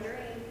of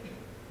wondering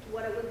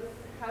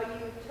how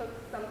you took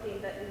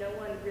something that no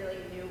one really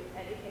knew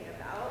anything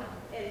about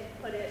and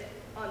put it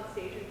on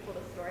stage and told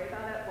a story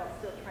about it while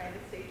still trying to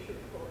stay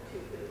truthful to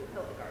who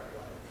Hildegard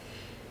was.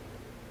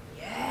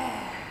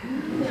 Yeah.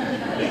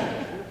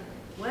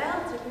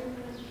 Well, it's a great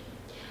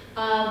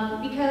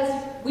question.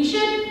 Because we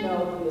should know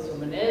who this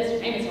woman is. Her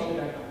name is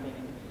Hildegard.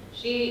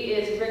 She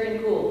is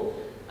freaking cool.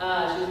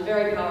 She's a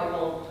very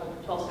powerful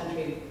 12th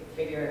century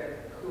figure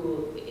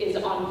who is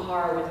on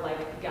par with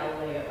like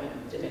Galileo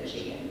and Da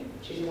Vinci, and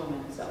she's a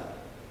woman, so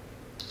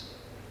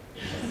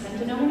sent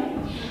to know her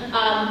name.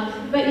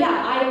 But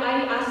yeah,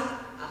 I asked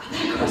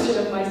that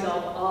question of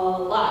myself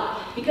a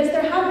lot, because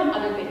there have been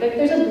other things. Like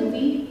there's a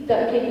movie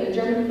that came, the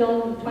German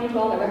film from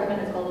 2012, I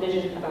recommend. It's called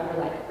Vision, about her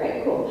life.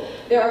 Great, cool.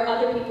 There are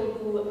other people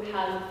who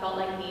have felt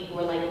like me, who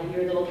are like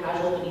weird little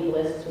casual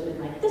medievalists who have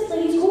been like, this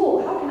lady's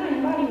cool, how can I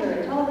embody her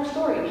and tell her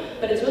story?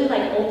 But it's really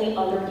like only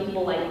other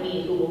people like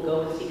me who will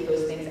go and seek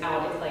those things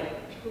out. It's like,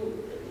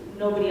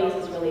 nobody else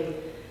is really.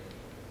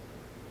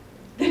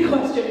 The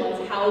question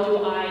was, how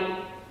do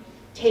I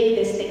take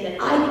this thing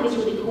that I think is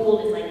really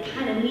cool, is like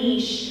kind of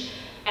niche,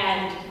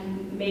 and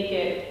make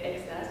it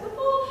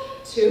accessible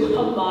to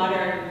a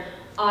modern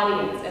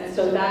audience? And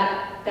so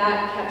that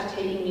kept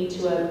taking me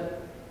to a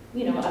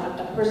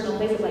personal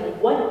place of like,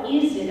 what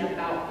is it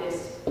about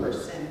this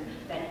person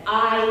that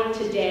I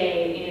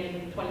today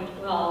in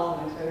 2012,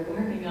 when I started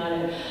working on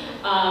it,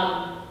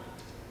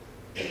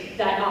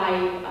 that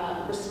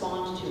I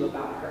respond to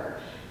about her?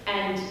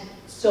 And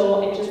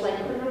so it just like,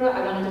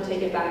 I wanted to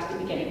take it back to the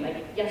beginning.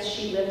 Like, yes,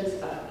 she lived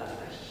a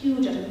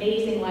huge,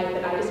 amazing life,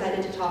 but I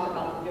decided to talk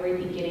about the very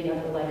beginning of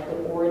her life,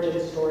 her origin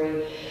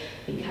story,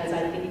 because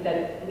I think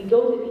that when we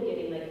go to the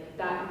beginning, like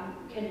that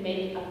can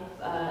make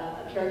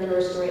a character or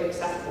a story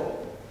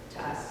accessible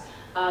to us.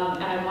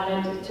 And I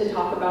wanted to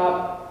talk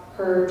about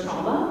her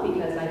trauma,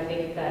 because I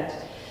think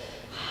that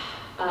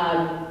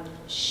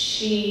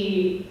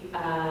she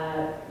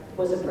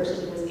was a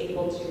person who was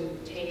able to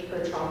take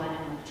her trauma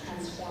and like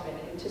transform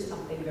it into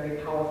something very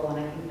powerful,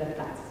 and I think that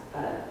that's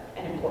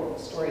an important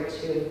story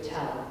to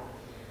tell.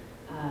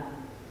 Yeah.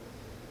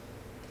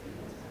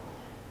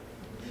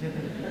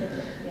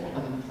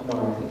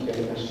 Amara, I think you have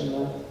a question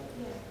though?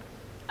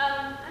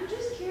 Yeah. I'm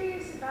just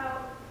curious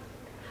about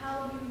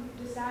how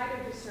you decide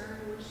or discern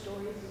which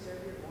stories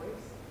deserve your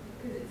voice.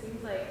 Because it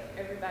seems like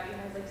everybody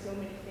has like so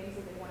many things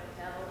that they want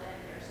to tell, and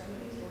there are so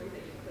many stories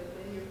that you could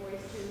lend your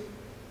voice to.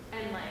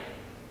 And like,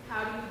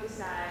 how do you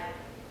decide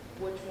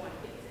which one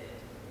gets it?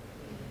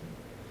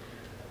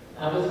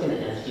 I was going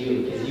to ask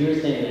you, because you were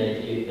saying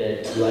that you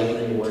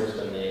like new works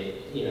when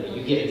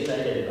you get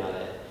excited about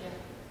it.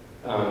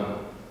 Yeah.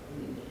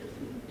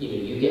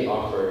 you get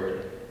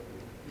offered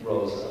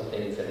roles of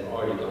things that have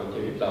already gone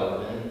through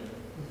development.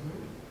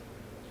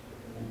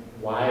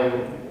 Why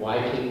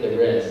take the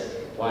risk?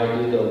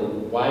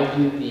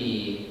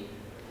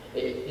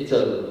 It's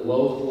a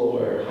low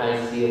floor,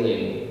 high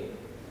ceiling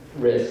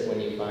risk when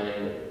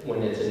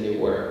it's a new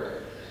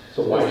work.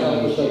 So why do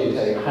you choose?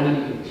 How do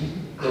you?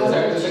 I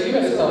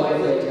choose or why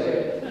do I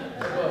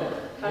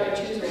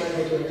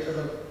do it for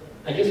both?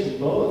 I guess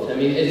both. I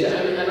mean,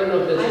 I don't know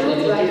if it's a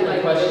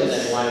different question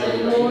than why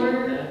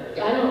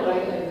I don't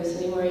write like this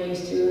anymore. I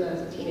used to when I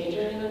was a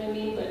teenager, you know what I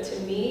mean? But to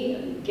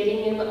me,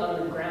 getting in on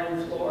the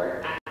ground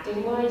floor,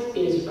 acting-wise,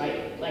 is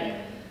right. Like,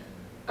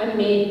 I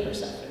made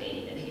Persephone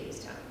in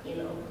Hadestown, you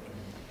know?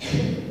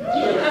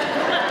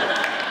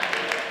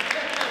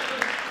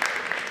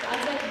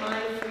 That's like my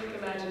freak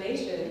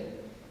imagination.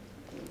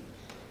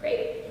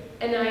 Great.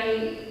 And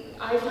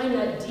I find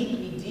that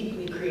deeply,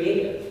 deeply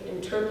creative,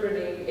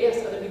 interpreting,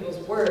 yes, other people's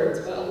words,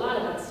 but a lot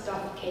of that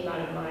stuff came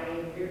out of my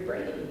weird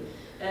brain.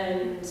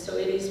 And so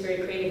it is very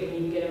creative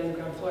when you get on the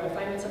ground floor. I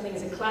find when something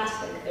is a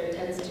classic, there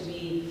tends to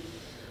be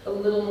a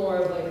little more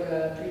of like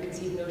a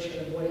preconceived notion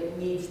of what it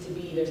needs to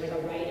be. There's like a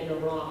right and a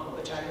wrong,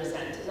 which I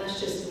resent. And that's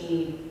just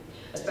me,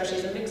 especially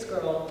as a mixed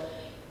girl,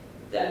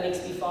 that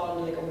makes me fall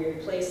into like a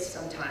weird place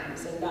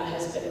sometimes. And that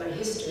has been my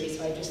history.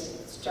 So I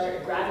just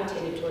start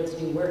gravitating towards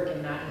new work,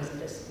 and that has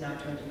just now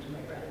turned into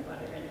my bread and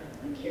butter, and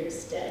I'm like here to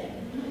stay.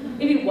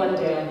 Maybe one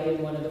day I'll be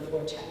in one of the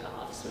 4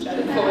 Chekhovs, which I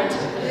look forward to.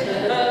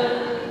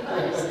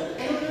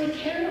 I don't really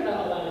care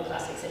about a lot of the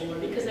classics anymore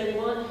because I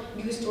want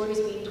new stories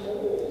being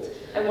told.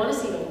 I want to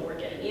see them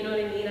Morgan, you know what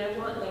I mean? I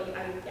want, like,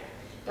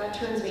 that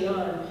turns me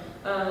on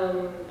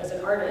as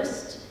an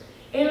artist.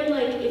 And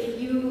like, if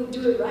you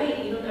do it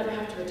right, you don't ever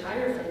have to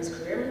retire from this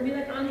career. I'm gonna be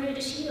like Andre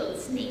DeShields,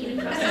 sneaking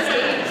across the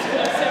stage.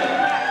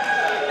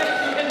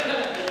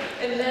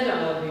 And then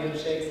I'll be in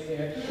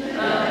Shakespeare.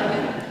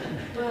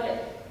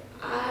 But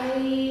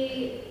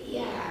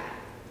yeah.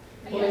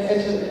 I guess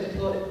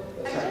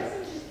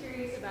I'm just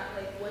curious about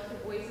like what the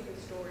voice of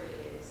the story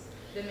is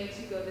that makes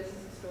you go, this is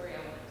the story I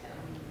want to tell.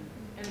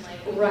 And like,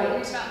 when you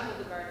read about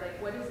Hildegard, like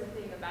what is the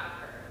thing about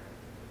her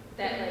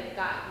that like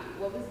got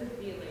you? What was the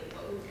feeling?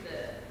 What was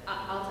the...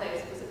 I'll tell you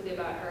specifically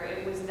about her.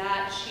 It was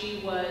that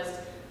she was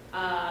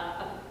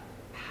a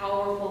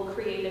powerful,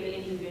 creative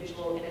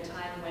individual in a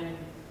time when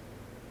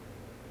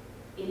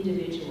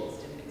individuals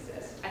didn't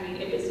exist. I mean,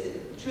 it was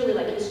truly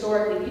like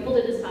historically, people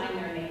didn't sign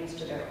their names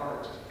to their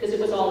art because it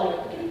was all like,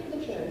 okay, the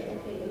church,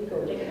 okay, let me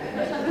go take it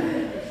back.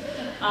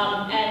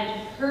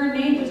 And her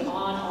name was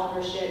on all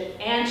her shit,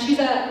 and she's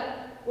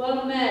a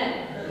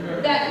woman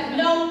that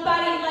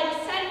nobody, like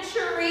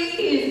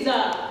centuries,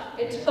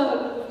 it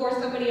took before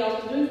somebody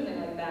else was doing something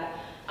like that.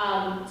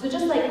 So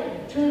just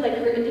like, truly like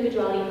her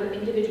individuality, her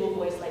individual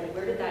voice, like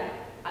where did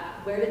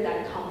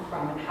that come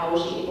from, and how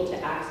was she able to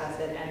access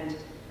it and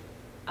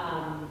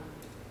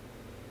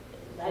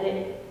let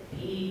it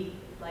be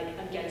like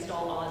against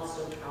all odds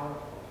so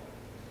powerful.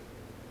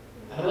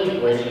 I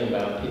like writing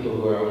about people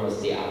who are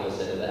almost the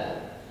opposite of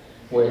that,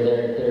 where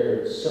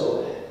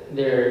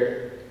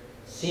they're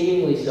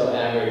seemingly so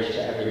average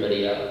to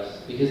everybody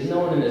else, because no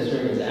one in this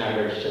room is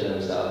average to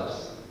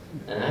themselves.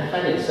 And I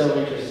find it so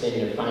interesting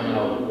to find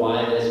out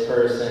why this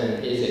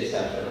person is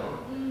exceptional.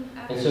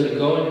 And so to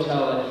go and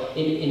tell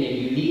in a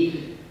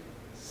unique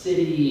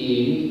city, a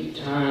unique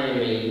time,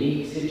 a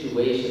unique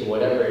situation,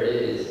 whatever it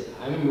is,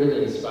 I'm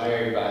really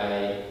inspired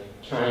by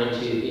trying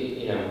to,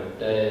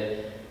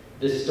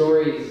 the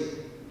stories.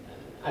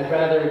 I'd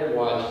rather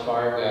watch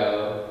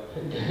Fargo,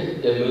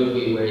 the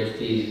movie where it's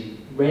these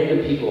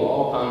random people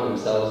all found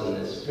themselves in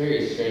this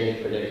very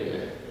strange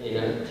predicament.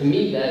 To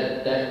me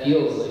that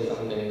feels like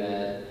something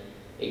that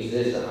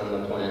exists on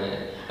the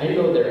planet. I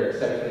know there are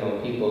exceptional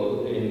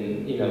people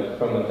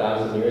from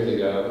 1,000 years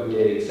ago who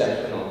did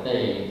exceptional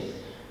things,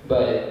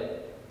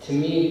 but to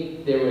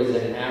me there was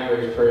an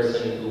average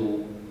person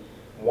who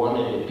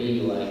wanted to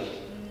be like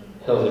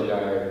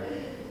Hildegard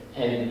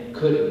and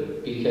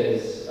couldn't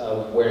because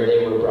of where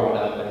they were brought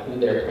up and who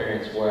their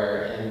parents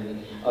were,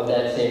 and of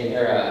that same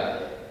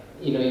era.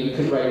 You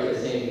could write the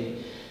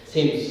same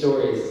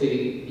stories,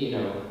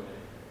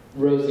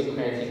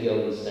 Rosencrantz and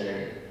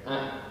Guildenstern.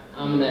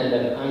 I'm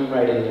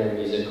writing their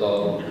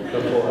musical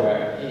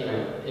before,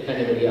 if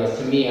anybody else.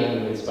 To me,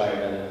 I'm inspired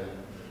by them.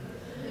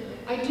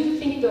 I do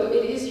think, though,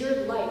 it is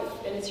your life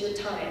and it's your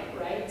time,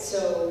 right?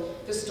 So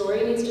the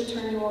story needs to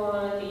turn you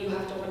on. You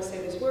have to want to say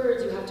those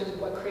words. You have to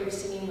crave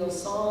singing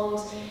those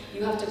songs.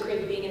 You have to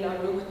crave being in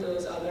that room with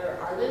those other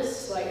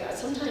artists. Like,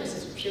 sometimes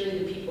it's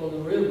purely the people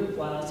in the room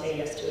while I say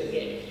yes to a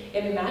gig.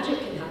 And magic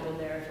can happen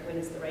there when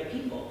it's the right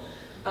people.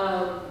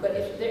 But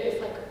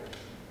if like,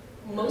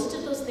 most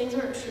of those things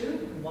aren't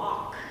true,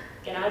 walk.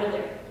 Get out of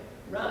there.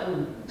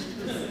 Run.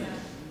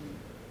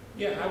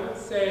 Yeah, I would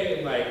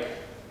say, like,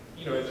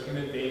 as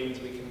human beings,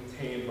 we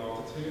contain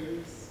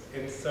multitudes.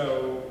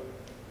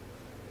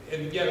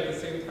 And yet at the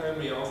same time,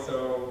 we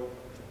also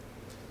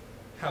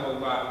have a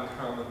lot in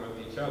common with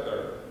each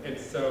other. And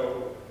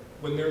so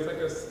when there's like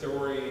a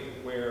story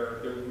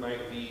where there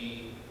might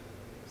be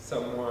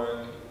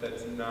someone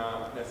that's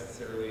not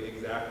necessarily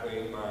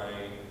exactly my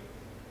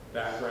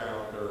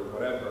background or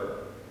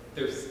whatever,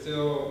 there's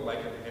still like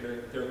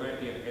there might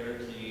be an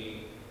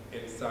energy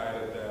inside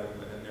of them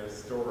and their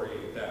story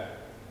that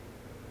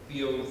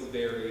feels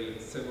very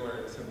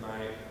similar to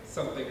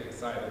something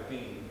inside of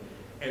me.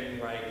 And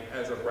like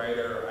as a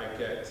writer, I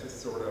get to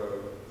sort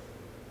of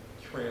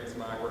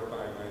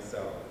transmogrify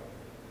myself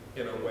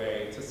in a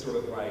way to sort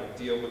of like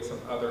deal with some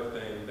other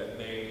thing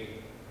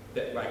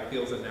that like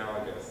feels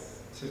analogous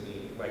to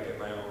me, like in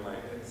my own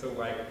life. And so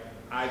like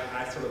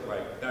I sort of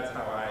like, that's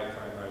how I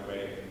find my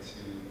way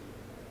into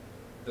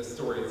the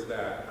stories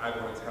that I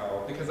want to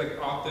tell. Because like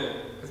often,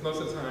 because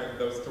most of the time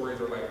those stories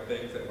are like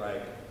things that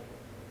like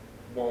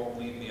won't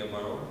leave me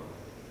alone.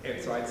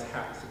 And so I just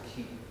have to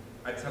keep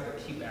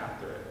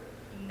after it.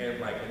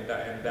 And like, and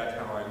that's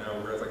how I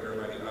know. Whereas like there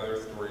might be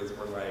other stories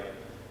where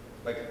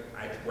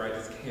where I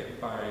just can't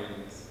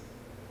find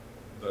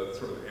the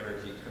sort of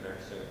energy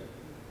connection.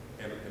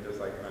 And just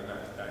like, I'm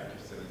not that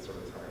interested in sort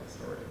of telling the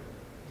story.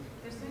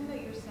 There's something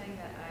that you're saying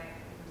that I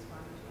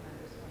responded to, and I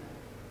just want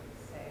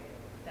to say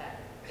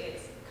that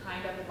it's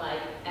kind of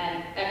like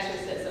an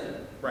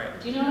exorcism.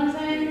 Right. Do you know what I'm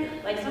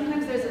saying? Like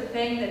sometimes there's a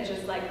thing that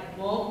just like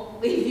won't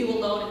leave you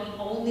alone, and the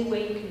only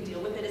way you can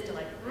deal with it is to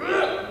like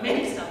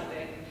make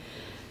something.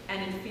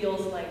 And it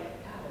feels like,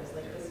 yeah, there's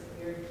like this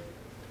weird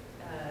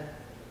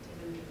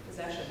demon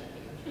possession that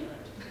becomes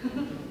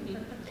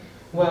violent.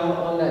 Well,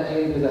 on that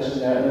demon possession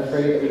there, I'm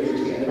afraid that we've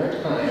reached the end of our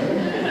time.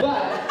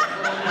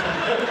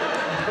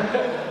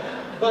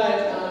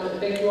 But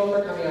thank you all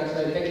for coming out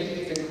tonight. Thank you to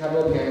these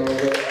incredible panels.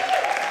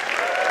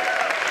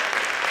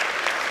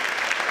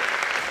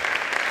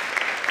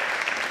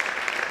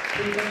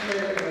 Please make sure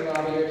that in the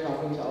lobby you're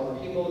talking to all the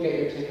people. Get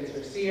your tickets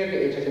for Seer,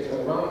 get your tickets for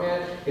The Wrong Man,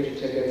 get your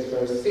tickets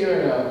for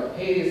Cyrano,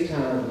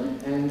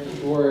 Hadestown, and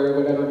for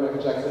whatever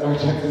Michael Jackson or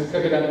Jackson's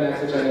cooking up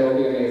next, which I know will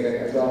be amazing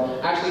as well.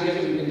 Actually, here's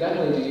what you can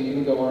definitely do. You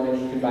can go on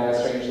and you can buy a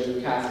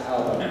Strangely Cast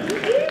album.